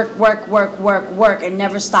they work, and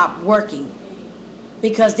never stop working.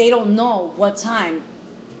 Because they don't know what time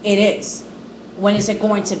it is. When is it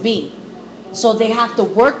going to be? So they have to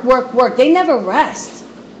work. They never rest.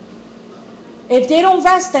 If they don't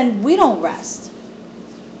rest, then we don't rest.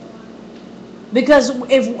 Because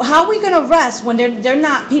how are we going to rest when they're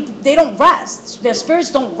not people? They don't rest. Their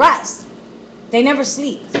spirits don't rest. They never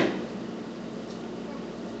sleep.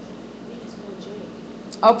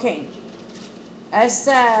 Okay. It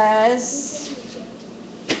says,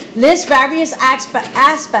 list various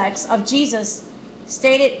aspects of Jesus'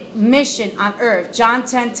 stated mission on earth. John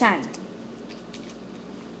 10:10.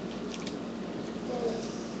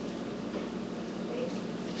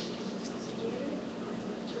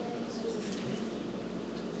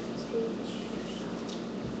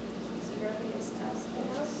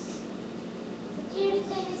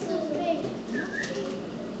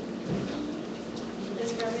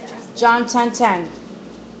 John 10:10.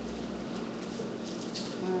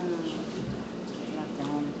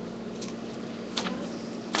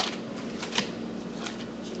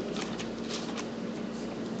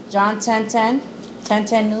 John 10:10.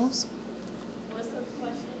 10:10 news. What's the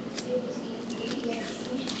question?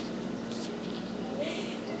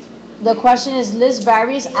 The question is, list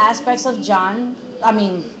various aspects of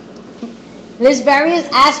list various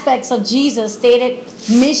aspects of Jesus' stated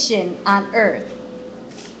mission on earth.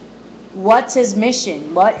 What's his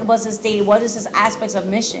mission? What was his state? What is his aspects of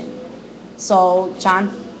mission? So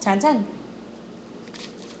John 10:10.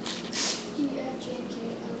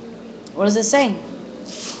 What does it say?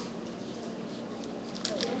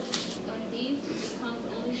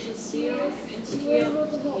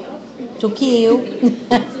 To kill.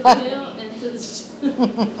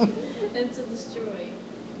 And to destroy.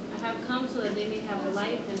 I have come so that they may have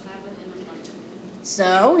life and have it in abundance.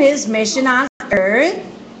 So his mission on earth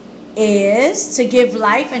is to give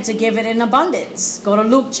life and to give it in abundance. Go to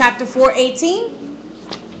Luke chapter 4:18.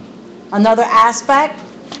 Another aspect.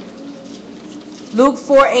 Luke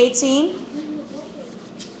 4:18.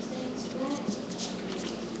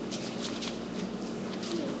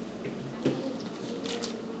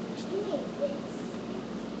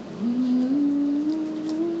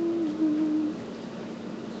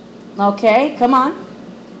 Okay, come on.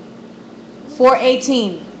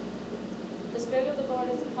 4:18. The Spirit of the Lord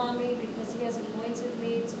is upon me because he has anointed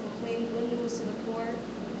me to proclaim good news to the poor.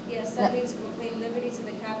 He has sent me to proclaim liberty to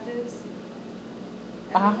the captives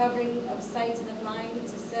and recovering of sight to the blind,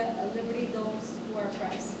 to set at liberty those who are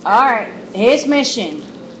oppressed. All right, his mission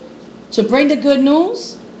to bring the good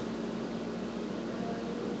news,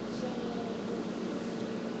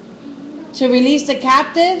 to release the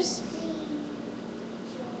captives,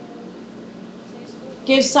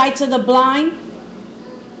 give sight to the blind,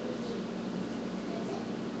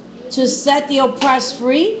 to set the oppressed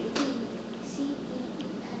free.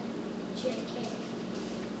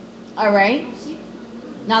 All right.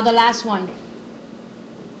 Now the last one.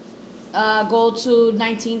 Go to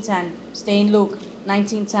 19:10. Stay in Luke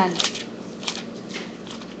 19:10.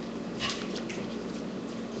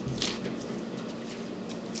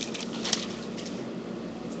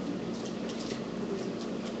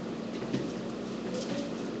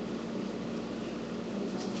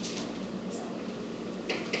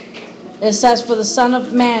 It says, for the Son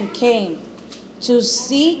of Man came to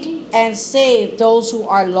seek and save those who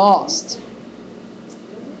are lost.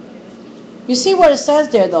 You see what it says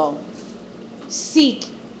there though? Seek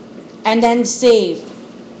and then save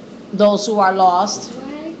those who are lost.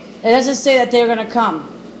 It doesn't say that they're going to come.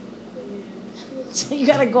 So you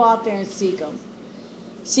got to go out there and seek them.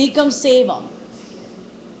 Seek them, save them.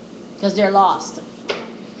 Because they're lost.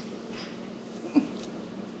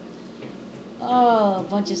 Oh, a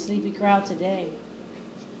bunch of sleepy crowd today.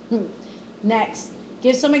 Next,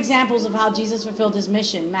 give some examples of how Jesus fulfilled his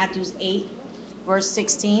mission. Matthew 8, verse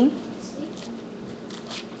 16.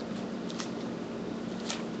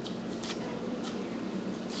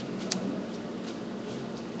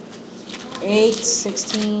 8,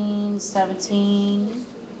 16, 17.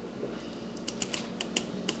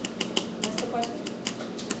 What's the question?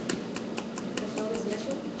 Fulfill his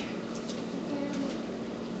mission?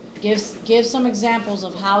 Give some examples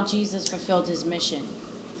of how Jesus fulfilled his mission.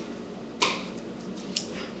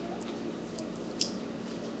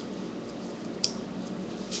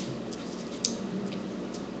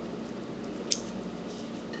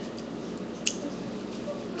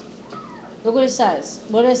 Look what it says.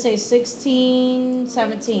 What did it say? 16,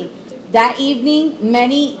 17. That evening,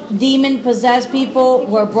 many demon-possessed people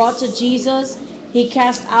were brought to Jesus. He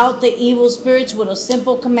cast out the evil spirits with a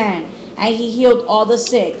simple command, and he healed all the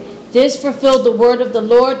sick. This fulfilled the word of the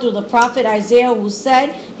Lord through the prophet Isaiah, who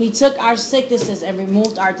said, he took our sicknesses and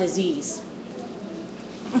removed our disease.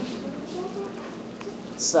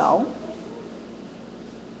 So,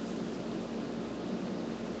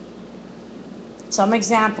 some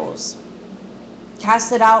examples.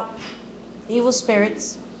 Casted out evil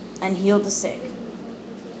spirits and healed the sick.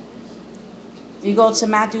 If you go to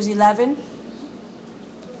Matthew 11,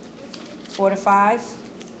 4-5.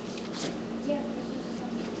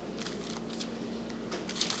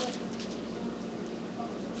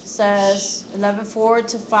 Says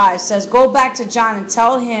 11:4-5 says, go back to John and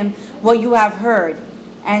tell him what you have heard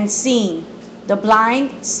and seen. The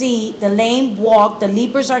blind see, the lame walk, the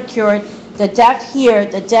lepers are cured, the deaf hear,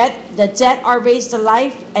 the dead are raised to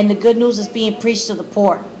life, and the good news is being preached to the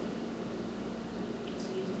poor.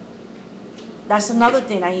 That's another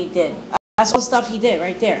thing that he did. That's all the stuff he did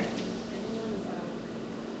right there.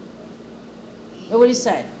 Look what he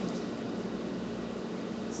said.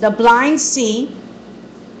 The blind see,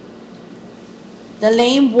 the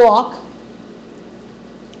lame walk,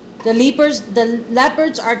 the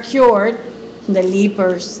leopards are cured, the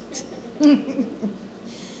lepers.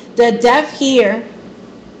 The deaf hear,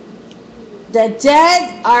 the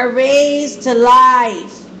dead are raised to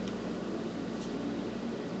life,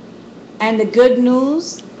 and the good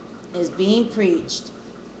news is being preached.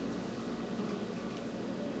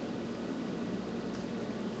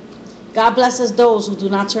 God blesses those who do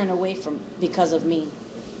not turn away from because of me.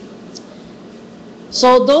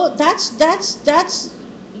 So that's that.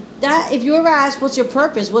 If you ever ask what's your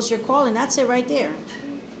purpose, what's your calling, that's it right there.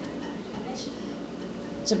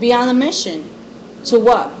 To be on a mission. To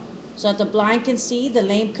what? So that the blind can see, the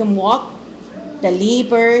lame can walk, the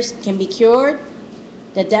lepers can be cured,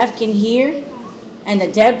 the deaf can hear, and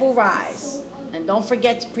the dead will rise. And don't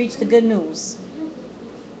forget to preach the good news.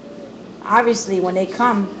 Obviously, when they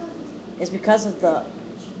come, it's because of the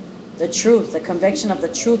truth, the conviction of the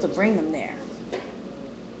truth to bring them there.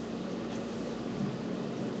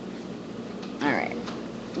 All right.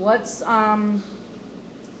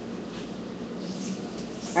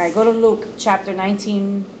 All right, go to Luke chapter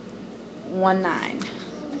 19, 1-9.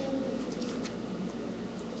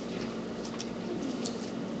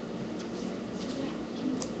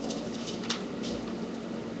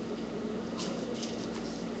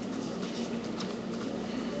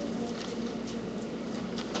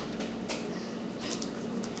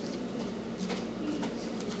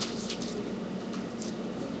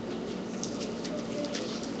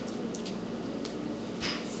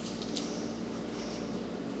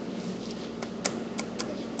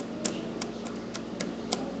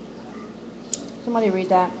 Somebody read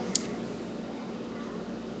that.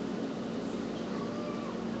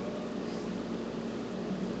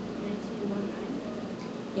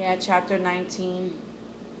 Yeah, chapter 19,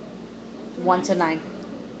 1-9.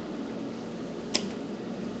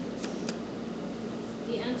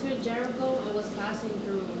 He entered Jericho and was passing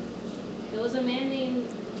through. There was a man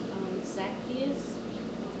named Zacharias.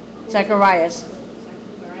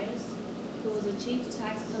 Who was a chief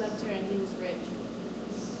tax collector, and he was rich.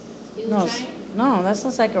 He No, was trying. no, that's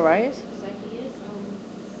not Zacharias. Zacchaeus.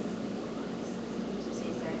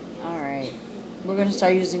 All right, we're gonna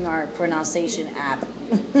start using our pronunciation app.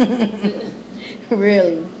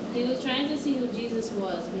 Really. He was trying to see who Jesus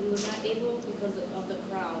was, but he was not able because of the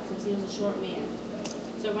crowd, since he was a short man.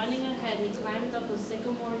 So running ahead, he climbed up a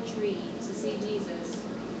sycamore tree to see Jesus,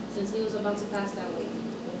 since he was about to pass that way.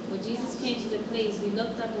 When Jesus came to the place, he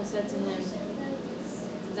looked up and said to him,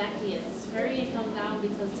 Zacchaeus, hurry and come down,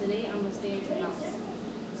 because today I must stay at your house.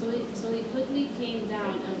 So he quickly came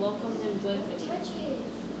down and welcomed him joyfully.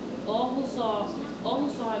 All who saw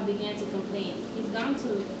it began to complain. He's gone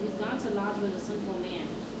to lodge with a sinful man.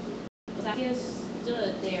 But Zacchaeus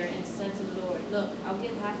stood there and said to the Lord, look, I'll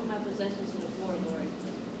give half of my possessions to the poor, Lord.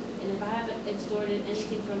 And if I have extorted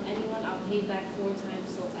anything from anyone, I'll pay back 4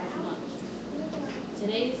 times so as much.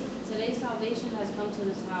 Today's salvation has come to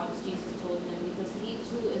this house, Jesus told him, because he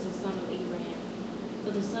too is a son of Abraham.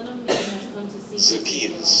 For the Son of Man has come to seek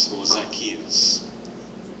Zacchaeus or Zacchaeus.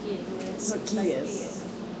 Zacchaeus.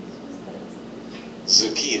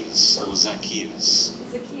 Zacchaeus or Zacchaeus.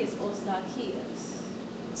 Zacchaeus or Zacchaeus.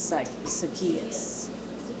 Zacchaeus.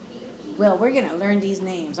 Well, we're going to learn these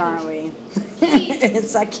names, aren't we?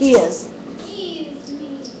 It's Zacchaeus.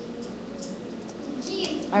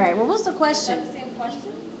 All right, what was the Is that question? the same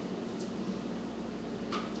question?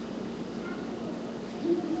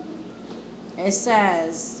 It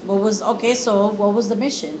says, what was the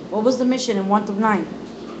mission? What was the mission in 1 through 9?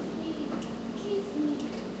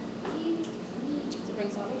 To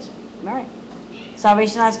bring salvation. All right.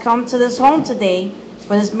 Salvation has come to this home today,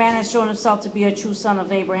 for this man has shown himself to be a true son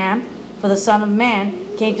of Abraham. For the Son of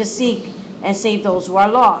Man came to seek and save those who are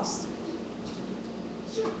lost.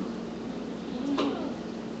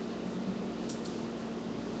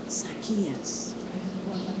 Zacchaeus.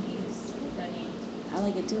 I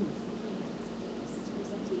like it too.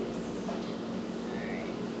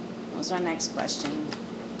 What's our next question?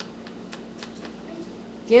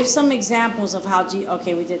 Give some examples of how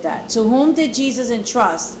okay, we did that. To whom did Jesus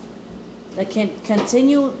entrust the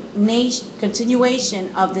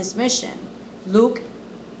continuation of this mission? Luke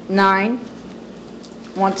 9,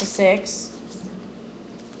 1 to 6.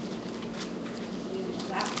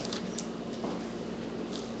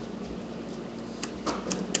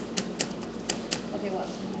 Okay, what?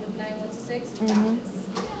 Luke 9, 1 to 6? Mhm.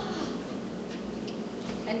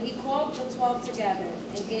 And he called the 12 together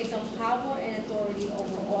and gave them power and authority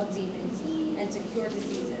over all demons and to cure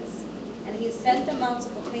diseases. And he sent them out to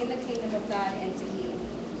proclaim the kingdom of God and to heal.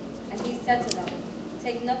 And he said to them,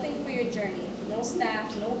 take nothing for your journey, no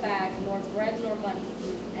staff, no bag, nor bread, nor money,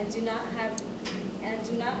 and do not have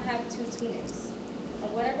 2 tunics.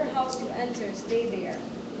 And whatever house you enter, stay there,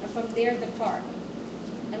 and from there depart.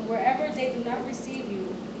 And wherever they do not receive you,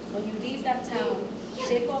 when you leave that town,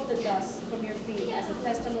 shake off the dust from your feet as a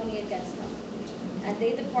testimony against them. And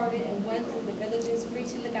they departed and went through the villages,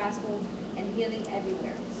 preaching the gospel and healing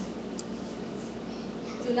everywhere.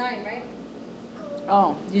 To 9, right?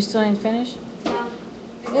 Oh, you still didn't finish?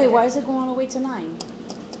 Wait, why is it going all the way to 9?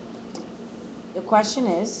 The question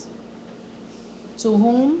is, to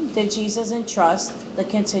whom did Jesus entrust the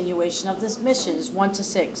continuation of this mission? It's 1 to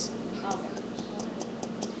 6. Okay.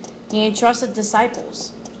 He entrusted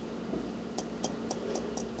disciples.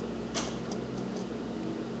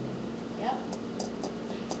 Yep.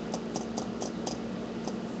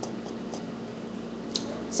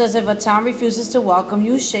 It says, if a town refuses to welcome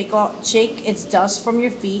you, shake its dust from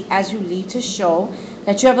your feet as you leave to show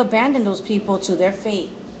that you have abandoned those people to their fate.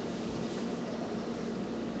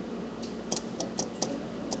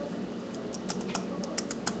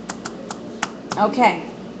 Okay.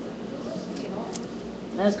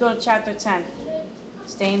 Let's go to chapter 10.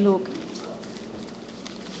 Stay in Luke.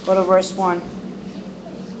 Go to verse 1.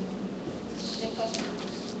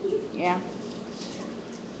 Yeah.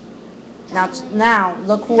 Now,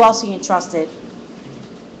 look who else he entrusted.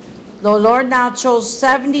 The Lord now chose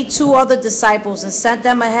 72 other disciples and sent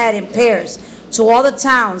them ahead in pairs to all the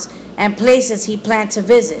towns and places he planned to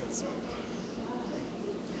visit.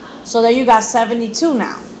 So there you got 72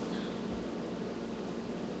 now.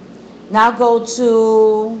 Now go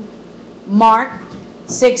to Mark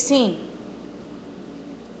 16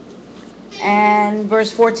 and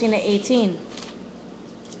verse 14 to 18.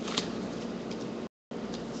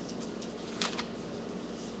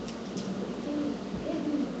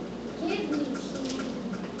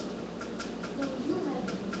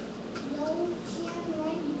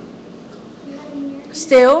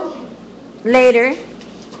 Still, later,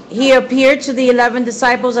 he appeared to the 11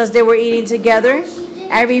 disciples as they were eating together,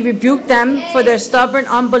 and he rebuked them for their stubborn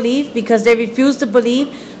unbelief because they refused to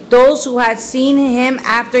believe those who had seen him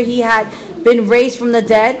after he had been raised from the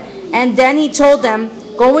dead. And then he told them,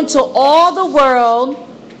 go into all the world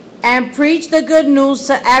and preach the good news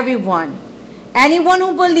to everyone. Anyone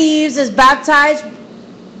who believes is baptized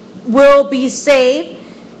will be saved,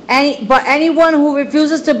 but anyone who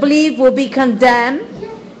refuses to believe will be condemned.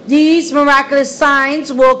 These miraculous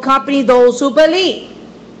signs will accompany those who believe.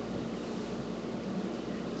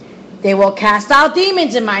 They will cast out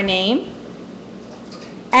demons in my name,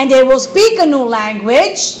 and they will speak a new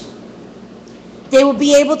language. They will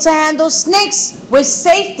be able to handle snakes with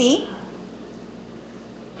safety.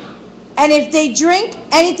 And if they drink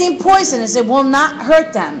anything poisonous, it will not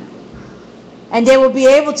hurt them. And they will be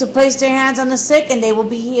able to place their hands on the sick, and they will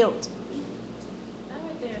be healed. That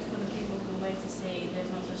right there is for the people who like to say there's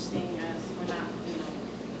no such thing as we're not,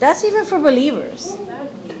 That's even for believers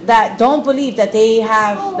that don't believe that they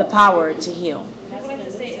have the power to heal. People like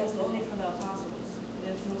to say it's only for the apostles.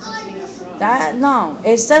 There's no such thing as for us. No,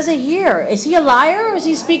 it says it here. Is he a liar or is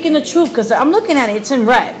he speaking the truth? Because I'm looking at it, it's in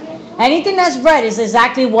red. Anything that's red is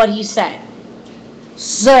exactly what he said.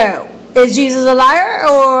 So, is Jesus a liar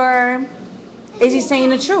or is he saying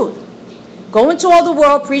the truth? Go into all the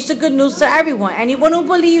world, preach the good news to everyone. Anyone who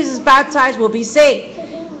believes is baptized will be saved.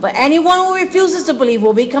 But anyone who refuses to believe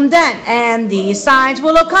will be condemned. And these signs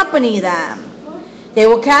will accompany them. They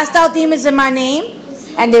will cast out demons in my name,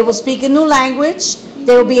 and they will speak a new language.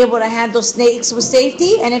 They will be able to handle snakes with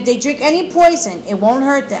safety, and if they drink any poison, it won't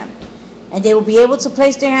hurt them. And they will be able to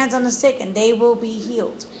place their hands on the sick, and they will be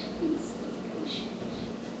healed.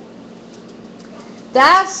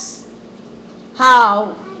 That's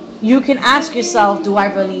how you can ask yourself, do I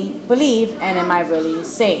really believe, and am I really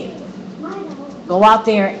saved? Go out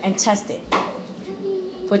there and test it.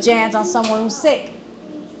 Put your hands on someone who's sick.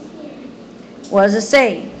 What does it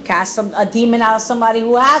say? Cast a demon out of somebody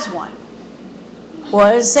who has one.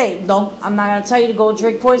 What does it say? I'm not going to tell you to go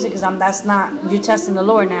drink poison, because that's not, you're testing the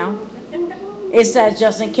Lord now. It says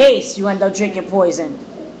just in case you end up drinking poison.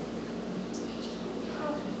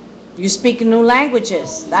 You speak new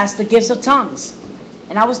languages. That's the gifts of tongues.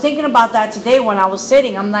 And I was thinking about that today when I was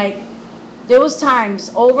sitting. I'm like, there was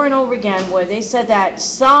times over and over again where they said that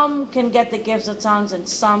some can get the gifts of tongues and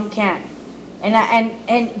some can't.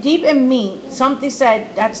 And deep in me, something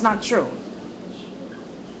said that's not true.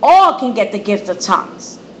 All can get the gift of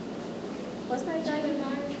tongues. What's that guy in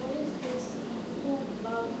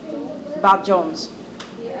Bob Jones.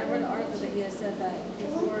 Yeah, I read an article that he had said that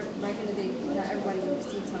before, back in the day, not everybody would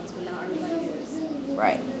receive tongues, but now everybody is.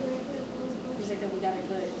 Right. He's like that we got it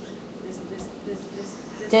good.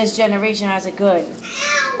 This generation has it good.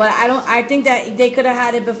 But I think that they could have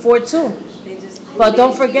had it before too. But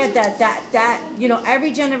don't forget that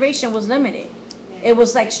every generation was limited. It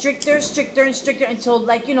was like stricter until,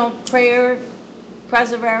 like, prayer,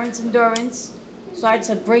 perseverance, endurance started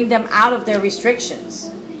to bring them out of their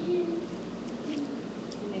restrictions.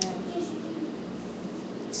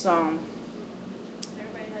 So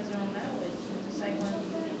Everybody has their own language. It's like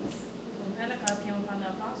when Pentecost came upon the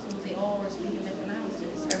apostles, they all were speaking different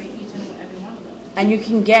languages, each and every one of them. and you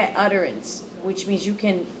can get utterance, which means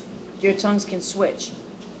your tongues can switch.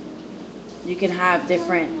 You can have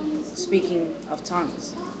different speaking of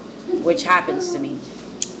tongues, which happens to me.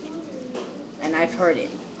 And I've heard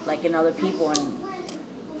it, like in other people.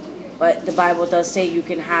 But the Bible does say you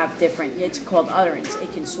can have different, it's called utterance.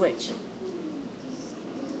 It can switch.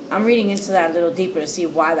 I'm reading into that a little deeper to see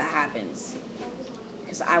why that happens.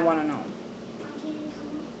 Because I want to know.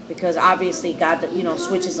 Because obviously God,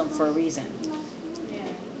 switches them for a reason.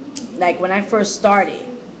 Like when I first started,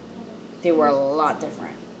 they were a lot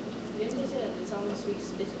different. It's almost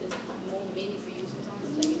more mainly for you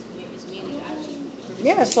sometimes. Like it's mainly actually.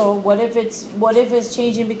 Yeah. So what if it's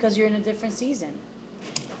changing because you're in a different season?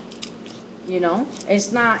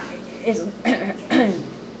 It's not. It's.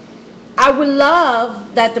 I would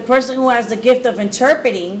love that the person who has the gift of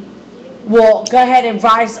interpreting will go ahead and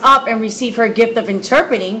rise up and receive her gift of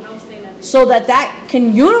interpreting, so that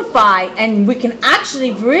can unify and we can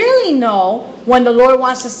actually really know when the Lord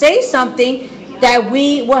wants to say something, that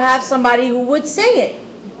we will have somebody who would say it.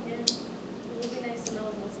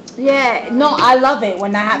 Yeah, no, I love it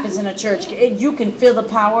when that happens in a church. You can feel the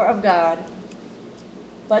power of God.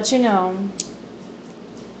 But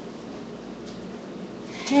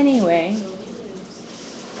anyway.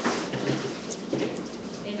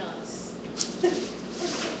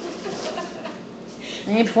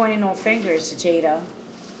 I ain't pointing no fingers to Jada.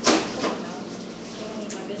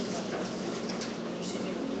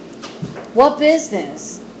 What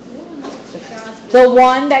business? The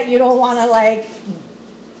one that you don't want to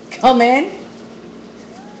come in?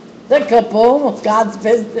 The kaboom of God's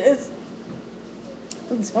business?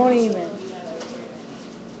 Don't even.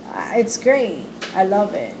 It's great. I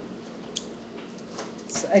love it.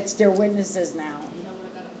 It's their witnesses now.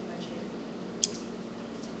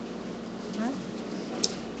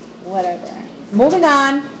 Whatever. Moving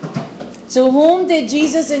on. To whom did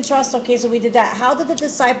Jesus entrust? Okay, so we did that. How did the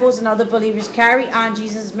disciples and other believers carry on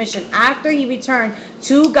Jesus' mission after he returned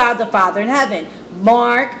to God the Father in heaven?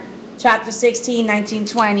 Mark chapter 16, 19,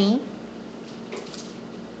 20.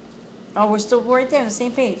 Oh, we're still right there on the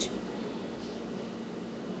same page.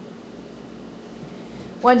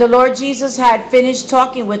 When the Lord Jesus had finished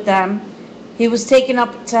talking with them, he was taken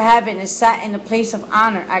up to heaven and sat in a place of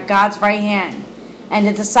honor at God's right hand. And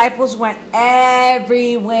the disciples went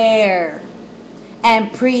everywhere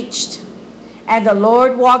and preached. And the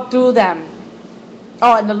Lord walked through them.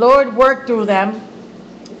 Oh, and the Lord worked through them,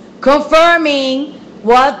 confirming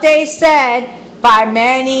what they said by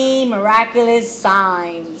many miraculous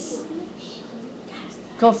signs.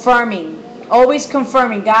 Confirming. Always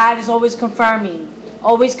confirming. God is always confirming.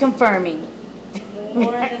 Always confirming.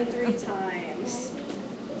 More than 3 times.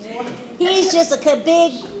 He's just a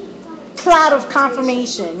big plot of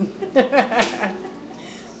confirmation.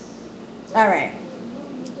 All right.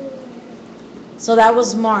 So that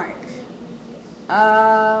was Mark.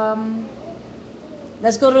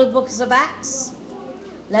 Let's go to the books of Acts.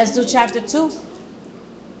 Let's do chapter 2.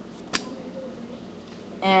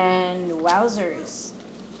 And wowzers,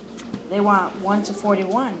 they want 1 to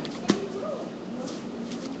 41.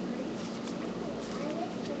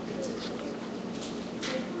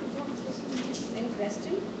 Any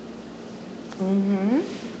question? Mm-hmm.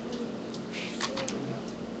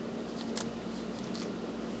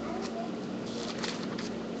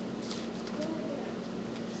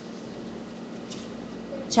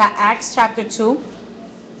 Acts chapter 2.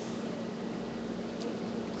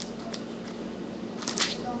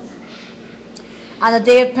 On the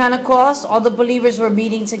day of Pentecost, all the believers were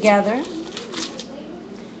meeting together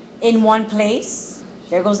in one place.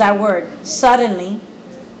 There goes that word. Suddenly,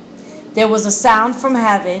 there was a sound from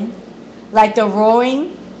heaven like the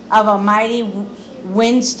roaring of a mighty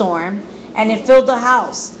windstorm, and it filled the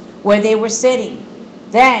house where they were sitting.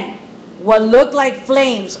 Then, what looked like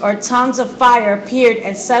flames or tongues of fire appeared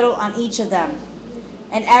and settled on each of them.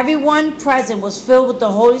 And everyone present was filled with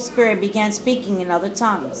the Holy Spirit and began speaking in other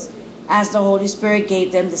tongues, as the Holy Spirit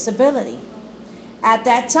gave them this ability. At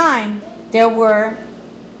that time, there were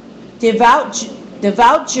devout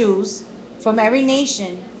Jews from every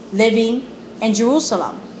nation living in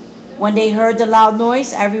Jerusalem. When they heard the loud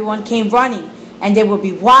noise, everyone came running, and they would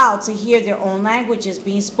be wild to hear their own languages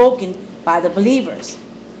being spoken by the believers.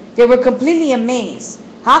 They were completely amazed.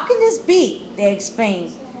 How can this be? They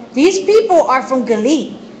exclaimed. These people are from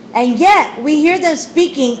Galilee, and yet we hear them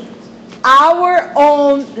speaking our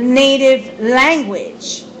own native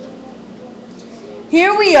language.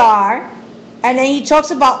 Here we are, and then he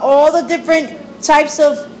talks about all the different types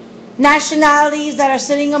of nationalities that are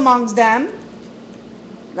sitting amongst them.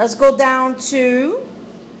 Let's go down to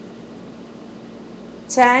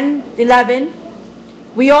 10, 11.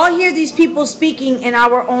 We all hear these people speaking in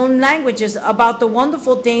our own languages about the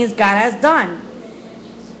wonderful things God has done.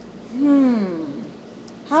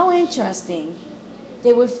 How interesting.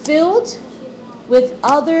 They were filled with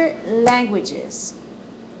other languages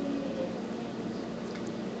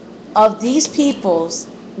of these people's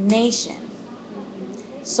nation.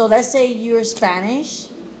 So let's say you're Spanish,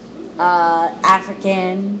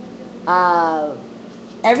 African,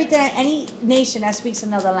 everything, any nation that speaks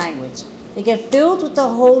another language. They get filled with the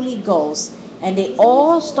Holy Ghost, and they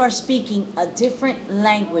all start speaking a different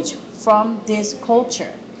language from this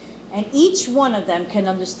culture. And each one of them can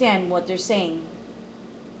understand what they're saying.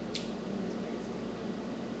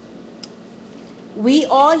 We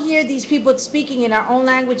all hear these people speaking in our own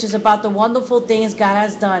languages about the wonderful things God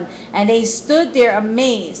has done. And they stood there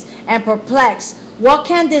amazed and perplexed. What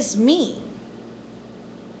can this mean?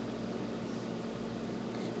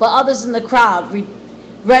 But others in the crowd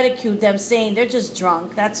ridiculed them, saying they're just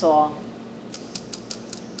drunk, that's all.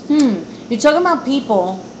 You're talking about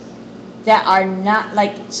people that are not,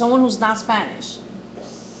 like someone who's not Spanish,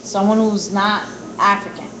 someone who's not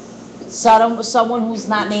African, someone who's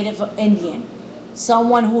not Native Indian,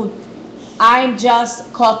 someone who, I'm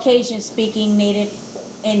just Caucasian speaking Native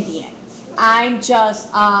Indian, I'm just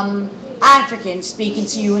African speaking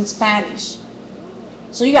to you in Spanish.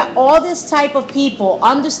 So you got all this type of people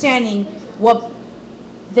understanding what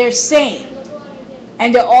they're saying,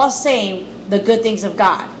 and they're all saying the good things of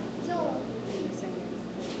God.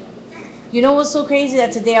 You know what's so crazy?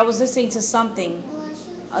 That today I was listening to something,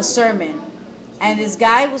 a sermon, and this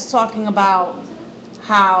guy was talking about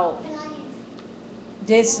how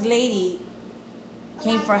this lady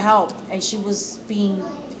came for help, and she was being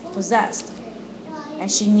possessed, and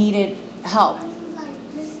she needed help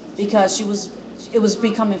because it was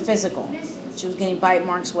becoming physical. She was getting bite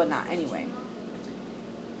marks, whatnot. Anyway,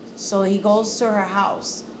 so he goes to her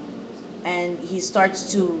house, and he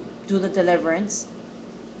starts to do the deliverance.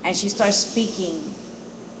 And she starts speaking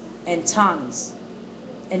in tongues,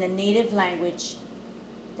 in a native language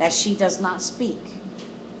that she does not speak.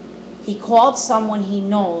 He called someone he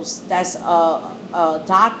knows that's a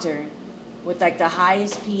doctor with like the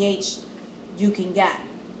highest PH you can get.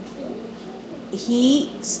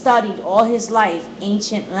 He studied all his life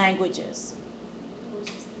ancient languages.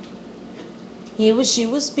 She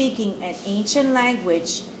was speaking an ancient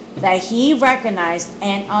language that he recognized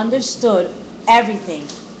and understood everything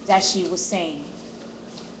that she was saying.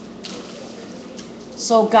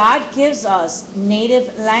 So God gives us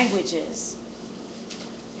native languages.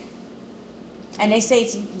 And they say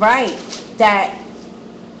it's right that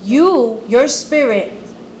your spirit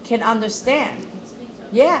can understand.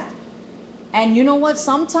 Yeah. And you know what?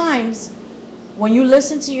 Sometimes when you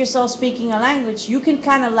listen to yourself speaking a language, you can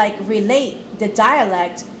kind of like relate the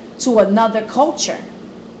dialect to another culture.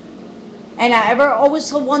 And I ever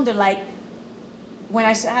always wonder, like, when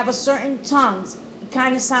I have a certain tongues, it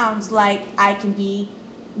kind of sounds like I can be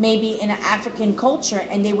maybe in an African culture,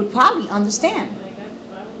 and they would probably understand. Like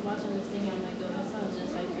I was watching this thing, I'm like, yo, that sounds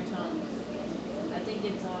just like your tongue. I think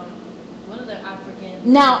it's one of the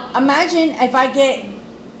African. Now, imagine if I get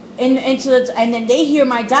into the, and then they hear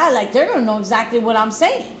my dialect, they're gonna know exactly what I'm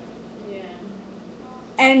saying, Yeah.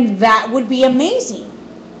 and that would be amazing.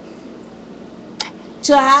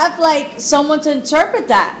 To have like someone to interpret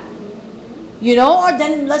that, you know, or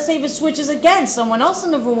then let's say if it switches again, someone else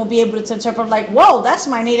in the room will be able to interpret like, whoa, that's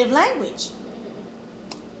my native language.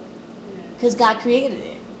 Because God created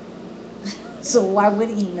it. So why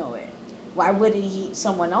wouldn't he know it? Why wouldn't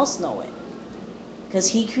someone else know it? Because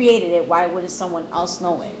he created it, why wouldn't someone else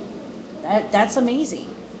know it? That's amazing.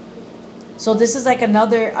 So this is like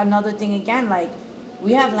another thing again, like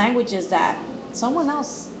we have languages that someone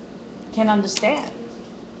else can understand.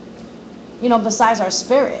 You know, besides our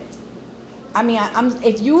spirit. I mean,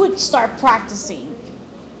 if you would start practicing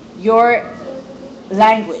your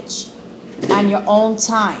language on your own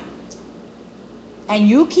time, and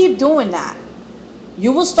you keep doing that,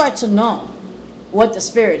 you will start to know what the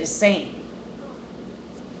Spirit is saying.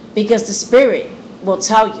 Because the Spirit will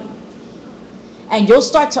tell you. And you'll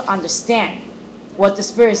start to understand what the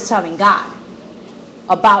Spirit is telling God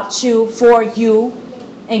about you, for you,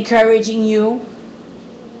 encouraging you,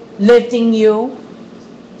 lifting you,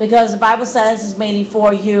 because the Bible says it's mainly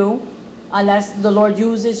for you, unless the Lord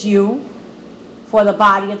uses you for the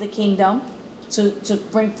body of the kingdom to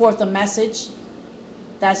bring forth a message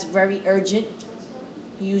that's very urgent.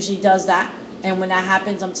 He usually does that, and when that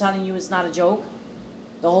happens, I'm telling you, it's not a joke.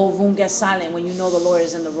 The whole room gets silent when you know the Lord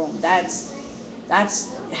is in the room. That's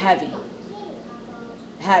heavy.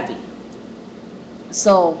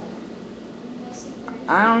 So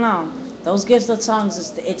I don't know. Those gifts of tongues,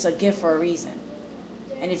 it's a gift for a reason.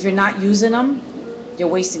 And if you're not using them, you're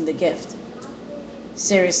wasting the gift.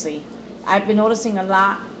 Seriously. I've been noticing a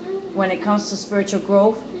lot when it comes to spiritual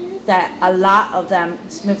growth that a lot of them,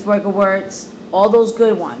 Smith Wigglesworth, all those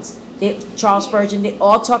good ones, Charles Spurgeon, they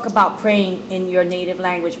all talk about praying in your native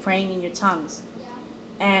language, praying in your tongues.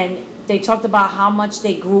 And they talked about how much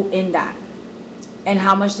they grew in that and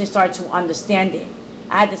how much they started to understand it.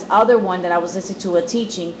 I had this other one that I was listening to a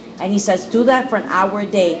teaching, and he says, do that for an hour a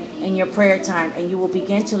day in your prayer time, and you will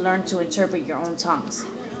begin to learn to interpret your own tongues.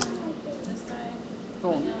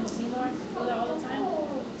 Boom.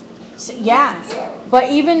 So, yeah, but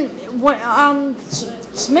even when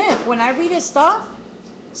Smith, when I read his stuff,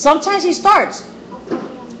 sometimes he starts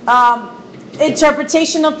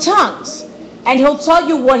interpretation of tongues, and he'll tell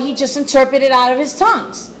you what he just interpreted out of his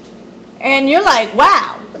tongues, and you're like,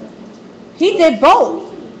 wow. He did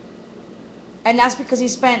both. And that's because he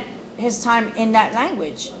spent his time in that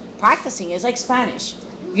language, practicing. It's like Spanish.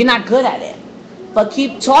 You're not good at it, but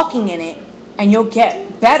keep talking in it and you'll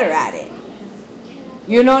get better at it.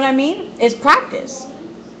 You know what I mean? It's practice.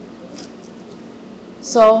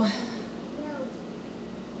 So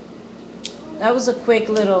that was a quick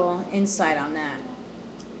little insight on that,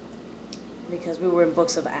 because we were in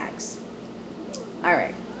books of Acts. All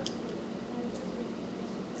right.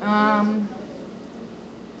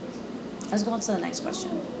 Let's go on to the next question.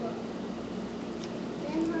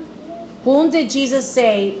 Whom did Jesus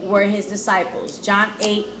say were his disciples? John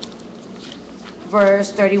 8,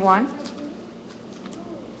 verse 31.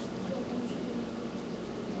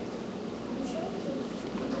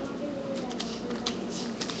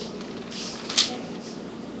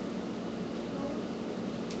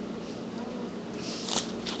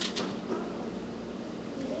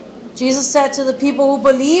 Jesus said to the people who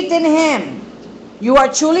believed in him, you are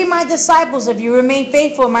truly my disciples if you remain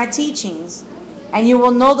faithful in my teachings, and you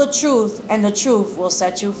will know the truth, and the truth will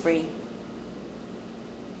set you free.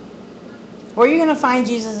 Where are you going to find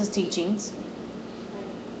Jesus' teachings?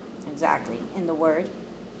 Exactly, in the Word.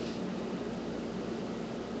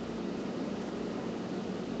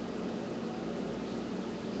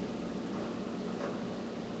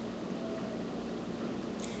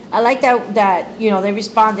 I like that they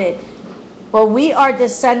responded, but we are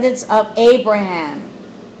descendants of Abraham.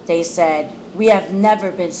 They said, we have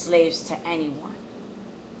never been slaves to anyone.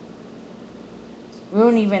 We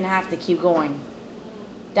don't even have to keep going.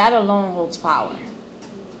 That alone holds power.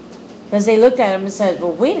 Because they looked at him and said,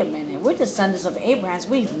 well, wait a minute, we're descendants of Abraham.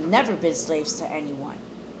 We've never been slaves to anyone.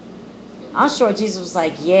 I'm sure Jesus was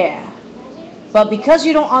like, yeah, but because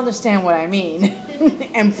you don't understand what I mean,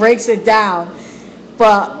 and breaks it down,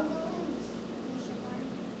 but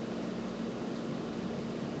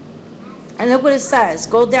And look what it says.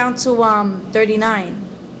 Go down to 39.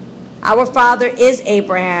 Our father is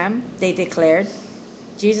Abraham, they declared.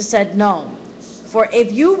 Jesus said, no. For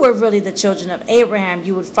if you were really the children of Abraham,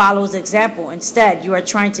 you would follow his example. Instead, you are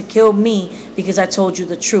trying to kill me because I told you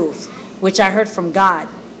the truth, which I heard from God.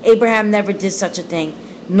 Abraham never did such a thing.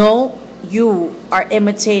 No, you are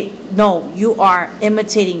imitating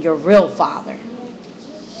your real father.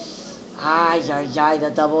 Ay,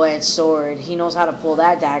 the double-edged sword. He knows how to pull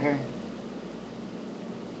that dagger.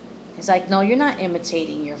 It's like, no, you're not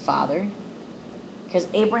imitating your father, because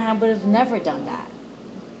Abraham would have never done that.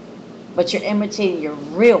 But you're imitating your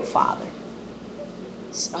real father.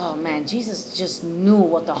 Oh man, Jesus just knew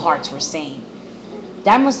what the hearts were saying.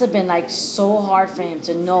 That must have been like so hard for him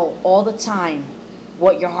to know all the time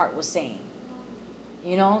what your heart was saying.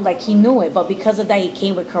 You know, like he knew it, but because of that he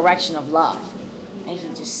came with correction of love. And he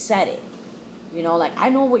just said it. You know, like, I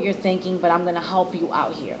know what you're thinking, but I'm going to help you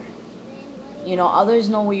out here. You know, others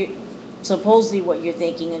know what supposedly what you're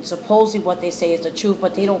thinking, and supposedly what they say is the truth,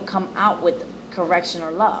 but they don't come out with correction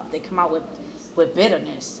or love. They come out with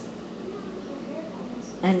bitterness.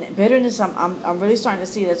 And bitterness, I'm really starting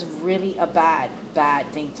to see that's really a bad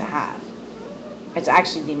thing to have. It's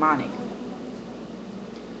actually demonic.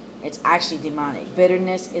 It's actually demonic.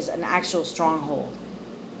 Bitterness is an actual stronghold.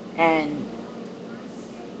 And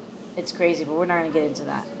it's crazy, but we're not going to get into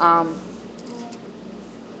that.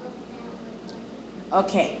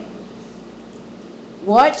 Okay.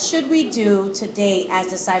 What should we do today as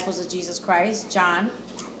disciples of Jesus Christ? John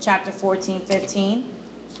chapter 14, 15.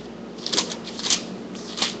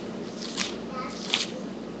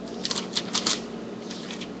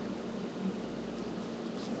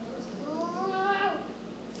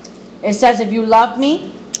 It says, if you love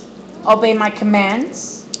me, obey my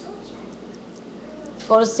commands.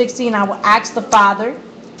 Go to 16. I will ask the Father,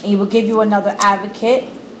 and he will give you another advocate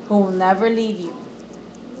who will never leave you.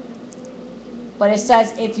 But it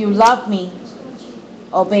says, if you love me,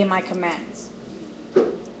 obey my commands.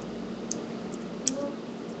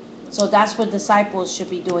 So that's what disciples should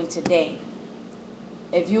be doing today.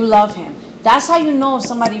 If you love him. That's how you know if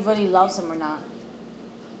somebody really loves him or not.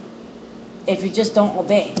 If you just don't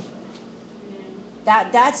obey.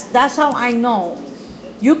 That's how I know.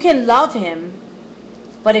 You can love him,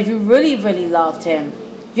 but if you really, really loved him,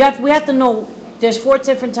 we have to know there's 4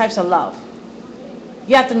 different types of love.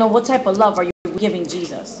 You have to know what type of love are you giving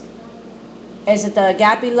Jesus. Is it the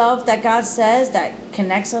agape love that God says that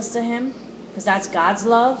connects us to him? Because that's God's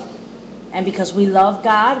love. And because we love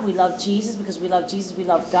God, we love Jesus. Because we love Jesus, we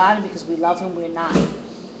love God. And because we love him, we're not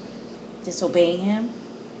disobeying him.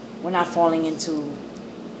 We're not falling into,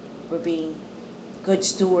 we're being good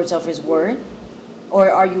stewards of his word. Or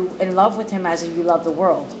are you in love with him as if you love the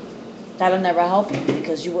world? That'll never help you,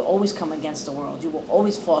 because you will always come against the world. You will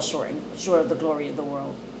always fall short of the glory of the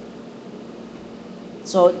world.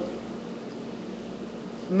 So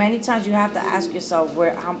many times you have to ask yourself,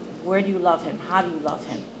 where do you love him? How do you love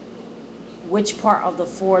him? Which part of the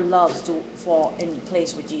 4 loves do fall in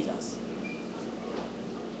place with Jesus?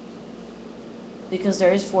 Because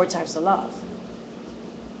there is 4 types of love.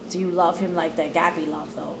 Do you love him like the agape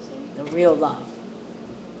love, though? The real love.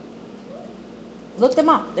 Look them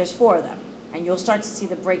up. There's 4 of them. And you'll start to see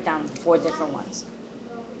the breakdown of 4 different ones.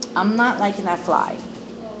 I'm not liking that fly.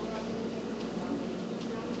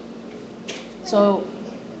 So,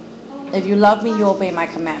 if you love me, you obey my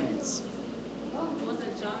commandments. Was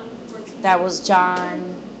it John 14? That was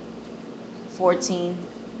John 14.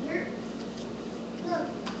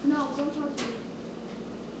 No, don't talk to me.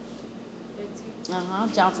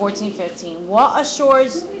 15. John 14, 15. What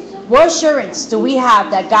assurance do we have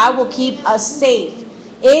that God will keep us safe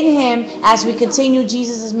in him as we continue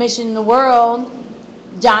Jesus' mission in the world?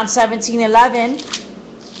 John 17, 11.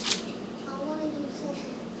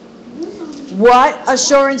 What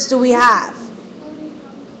assurance do we have?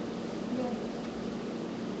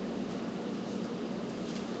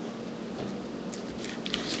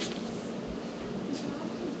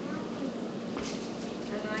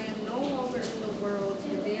 And I am no longer in the world,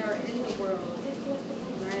 and they are in the world.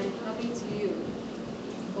 And I am coming to you,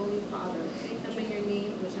 Holy Father. Take them in your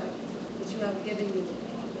name, which you have given me,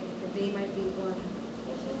 that they might be one,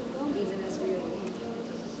 even as we are one.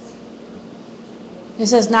 It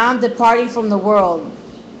says, now I'm departing from the world,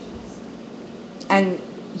 and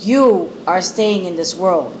you are staying in this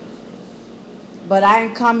world. But I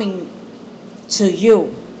am coming to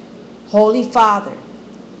you, Holy Father.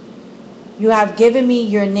 You have given me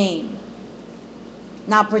your name.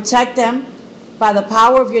 Now protect them by the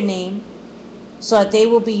power of your name, so that they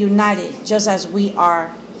will be united, just as we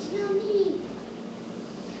are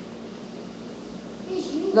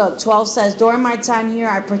Look, 12 says, during my time here,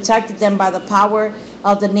 I protected them by the power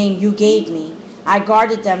of the name you gave me. I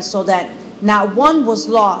guarded them so that not one was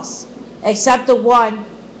lost, except the one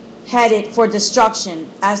headed for destruction,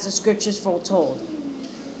 as the scriptures foretold.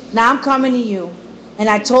 Now I'm coming to you, and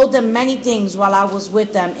I told them many things while I was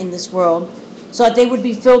with them in this world, so that they would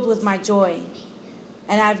be filled with my joy.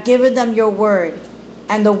 And I've given them your word,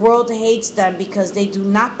 and the world hates them because they do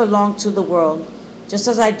not belong to the world, just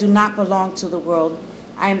as I do not belong to the world.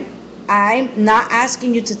 I'm not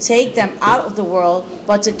asking you to take them out of the world,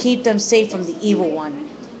 but to keep them safe from the evil one.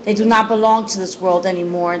 They do not belong to this world any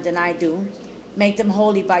more than I do. Make them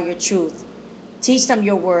holy by your truth. Teach them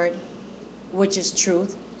your word, which is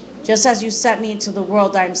truth. Just as you sent me into the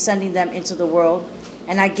world, I am sending them into the world,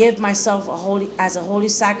 and I give myself as a holy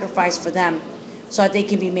sacrifice for them, so that they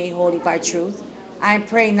can be made holy by truth. I am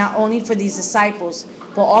praying not only for these disciples,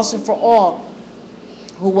 but also for all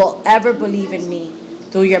who will ever believe in me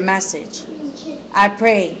through your message. I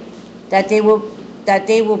pray that they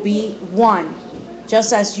will be one,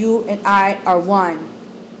 just as you and I are one.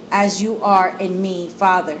 As you are in me,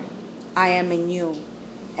 Father, I am in you.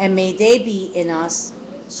 And may they be in us,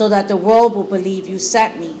 so that the world will believe you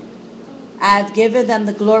sent me. I have given them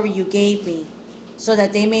the glory you gave me, so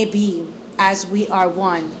that they may be as we are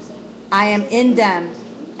one. I am in them,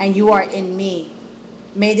 and you are in me.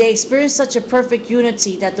 May they experience such a perfect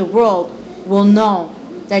unity that the world will know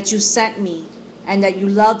that you sent me and that you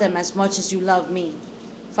love them as much as you love me.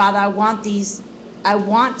 Father, I want these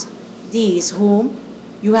whom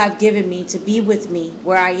you have given me to be with me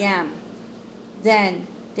where I am. Then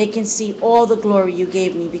they can see all the glory you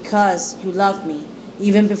gave me because you loved me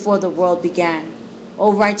even before the world began.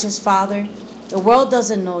 O righteous Father, the world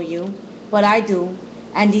doesn't know you, but I do,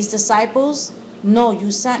 and these disciples know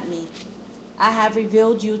you sent me. I have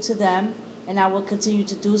revealed you to them, and I will continue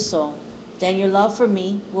to do so. Then your love for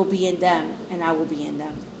me will be in them, and I will be in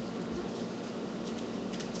them.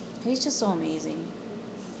 He's just so amazing.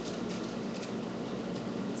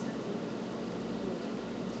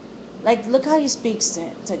 Like, look how he speaks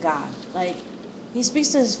to God. Like, he speaks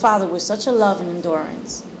to his Father with such a love and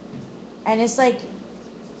endurance. And it's like,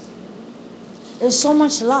 there's so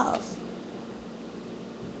much love.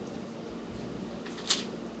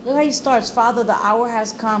 Look how he starts. Father, the hour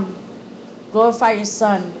has come. Glorify your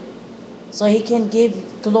Son, so he can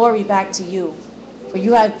give glory back to you. For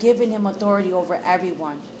you have given him authority over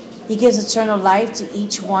everyone. He gives eternal life to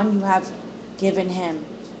each one you have given him.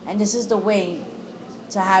 And this is the way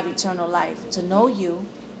to have eternal life, to know you,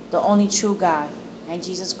 the only true God, and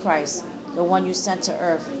Jesus Christ, the one you sent to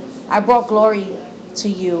earth. I brought glory to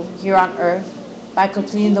you here on earth by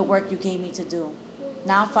completing the work you gave me to do.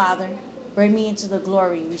 Now, Father, bring me into the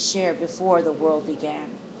glory we shared before the world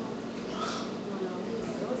began.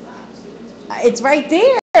 It's right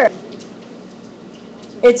there.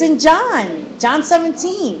 It's in John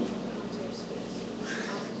 17.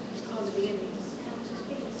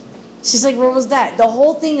 She's like, where was that? The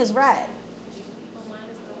whole thing is red.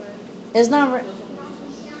 It's not red.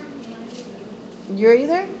 You're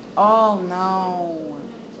either? Oh, no.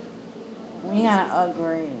 We gotta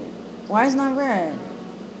upgrade. Why is it not red?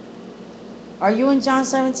 Are you in John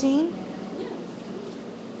 17?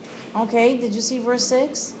 Okay, did you see verse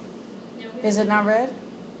 6? Is it not red?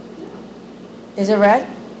 Is it red?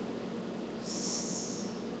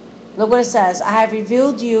 Look what it says. I have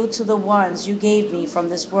revealed you to the ones you gave me from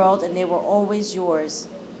this world, and they were always yours.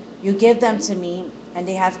 You give them to me, and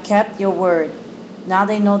they have kept your word. Now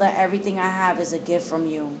they know that everything I have is a gift from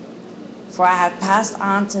you. For I have passed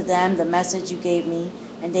on to them the message you gave me,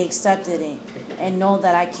 and they accepted it, and know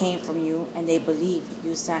that I came from you, and they believe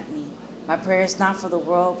you sent me. My prayer is not for the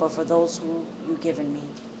world, but for those who you've given me.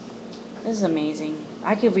 This is amazing.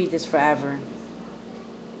 I could read this forever.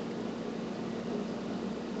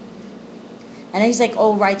 And he's like,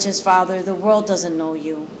 oh, righteous Father, the world doesn't know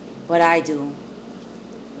you, but I do.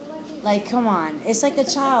 Like, come on. It's like a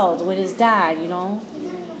child with his dad, you know?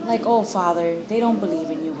 Like, oh, Father, they don't believe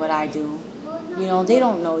in you, but I do. You know, they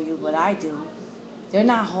don't know you, but I do. They're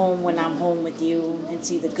not home when I'm home with you and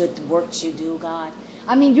see the good works you do, God.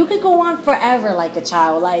 I mean, you could go on forever like a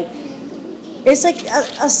child. Like, it's like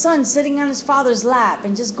a son sitting on his father's lap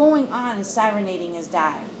and just going on and serenading his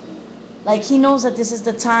dad. Like, he knows that this is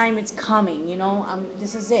the time, it's coming, you know,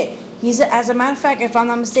 this is it. As a matter of fact, if I'm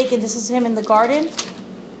not mistaken, this is him in the garden.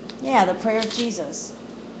 Yeah, the prayer of Jesus.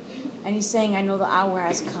 And he's saying, I know the hour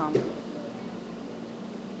has come.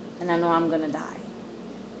 And I know I'm going to die.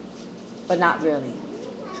 But not really.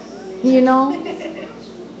 You know?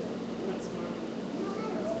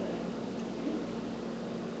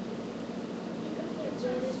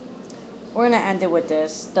 We're going to end it with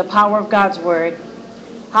this. The power of God's word.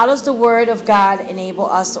 How does the word of God enable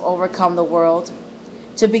us to overcome the world?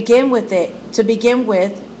 To begin with,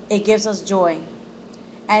 it gives us joy.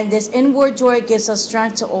 And this inward joy gives us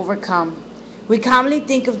strength to overcome. We commonly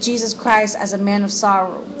think of Jesus Christ as a man of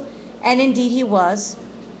sorrow. And indeed he was.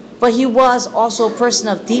 But he was also a person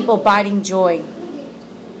of deep abiding joy.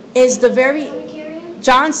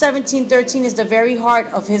 John 17:13 is the very heart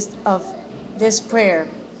of this prayer.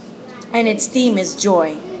 And its theme is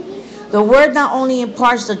joy. The word not only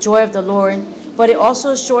imparts the joy of the Lord, but it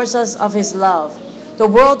also assures us of his love. The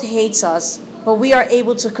world hates us, but we are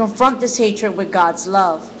able to confront this hatred with God's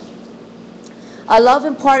love. A love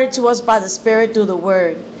imparted to us by the Spirit through the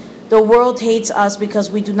word. The world hates us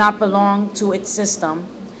because we do not belong to its system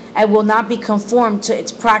and will not be conformed to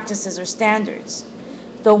its practices or standards.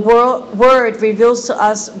 The word reveals to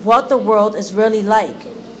us what the world is really like.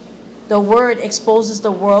 The word exposes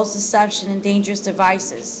the world's deception and dangerous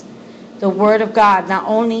devices. The word of God not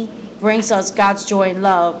only brings us God's joy and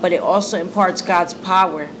love, but it also imparts God's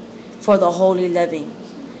power for the holy living.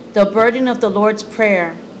 The burden of the Lord's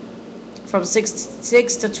Prayer from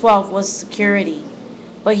 6 to 12 was security.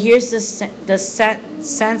 But here's the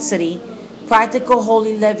sensity, practical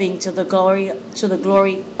holy living to the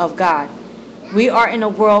glory of God. We are in a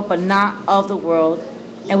world but not of the world,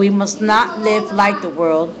 and we must not live like the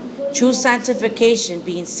world. True sanctification,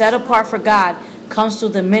 being set apart for God, comes through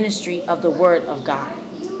the ministry of the Word of God.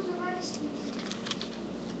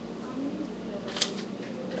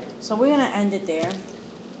 So we're going to end it there.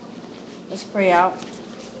 Let's pray out.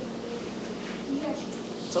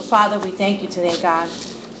 So Father, we thank you today, God.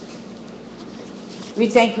 We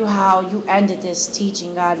thank you how you ended this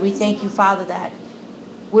teaching, God. We thank you, Father, that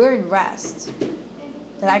we're in rest.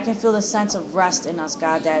 That I can feel the sense of rest in us,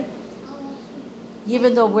 God, that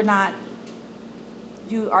even though we're not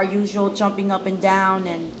our usual jumping up and down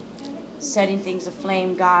and setting things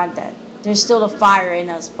aflame, God, that there's still a fire in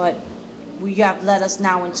us, but we have led us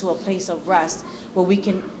now into a place of rest where we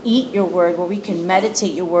can eat your word, where we can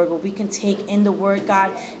meditate your word, where we can take in the word,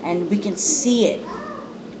 God, and we can see it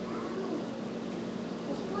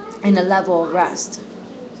in a level of rest.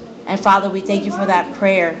 And Father, we thank you for that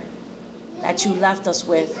prayer that you left us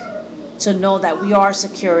with, to know that we are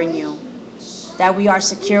secure in you, that we are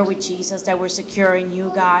secure with Jesus, that we're secure in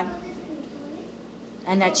you, God,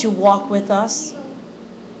 and that you walk with us,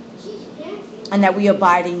 and that we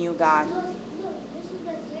abide in you, God,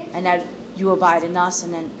 and that you abide in us,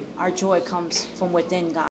 and then our joy comes from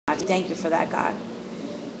within, God. Thank you for that, God.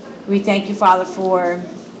 We thank you, Father, for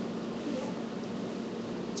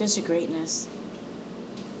just your greatness,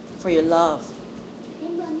 for your love,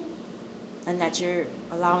 and that you're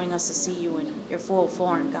allowing us to see you in your full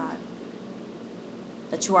form, God.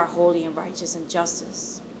 That you are holy and righteous and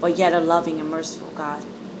justice, but yet a loving and merciful God,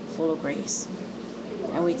 full of grace.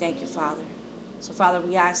 And we thank you, Father. So, Father,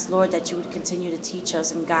 we ask, Lord, that you would continue to teach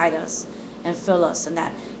us and guide us and fill us, and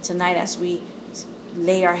that tonight as we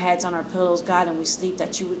lay our heads on our pillows, God, and we sleep,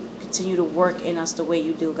 that you would continue to work in us the way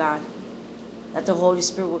you do, God. That the Holy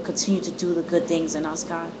Spirit will continue to do the good things in us,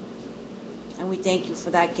 God. And we thank you for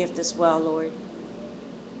that gift as well, Lord.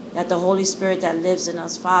 That the Holy Spirit that lives in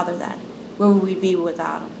us, Father, that where would we be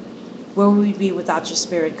without him? Where would we be without your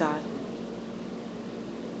Spirit, God?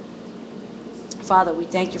 Father, we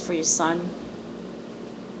thank you for your Son.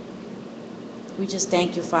 We just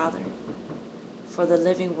thank you, Father, for the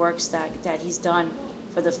living works that he's done,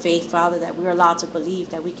 for the faith, Father, that we're allowed to believe,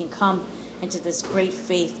 that we can come into this great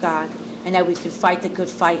faith, God, and that we can fight the good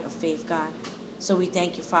fight of faith, God. So we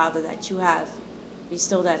thank you, Father, that you have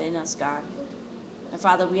bestowed that in us, God. And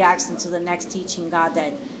Father, we ask into the next teaching, God,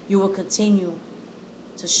 that you will continue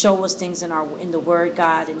to show us things in the Word,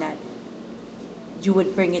 God, and that you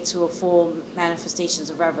would bring it to a full manifestations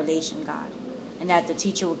of revelation, God, and that the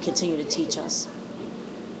teacher would continue to teach us.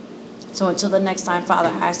 So until the next time, Father,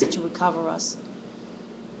 I ask that you would cover us,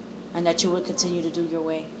 and that you would continue to do your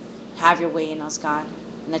way, have your way in us, God,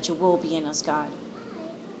 and that your will be in us, God.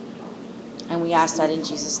 And we ask that in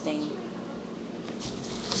Jesus' name.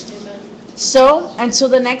 Amen. So, until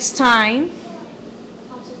the next time,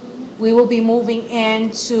 we will be moving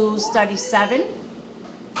into study 7.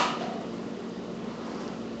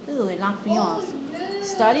 Ooh, it knocked me off.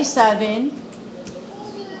 Study 7.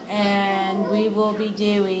 And we will be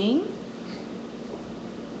doing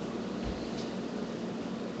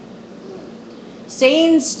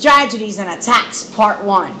Satan's Tragedies and Attacks, Part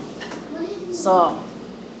 1. So,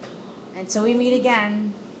 until we meet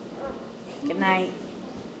again, good night.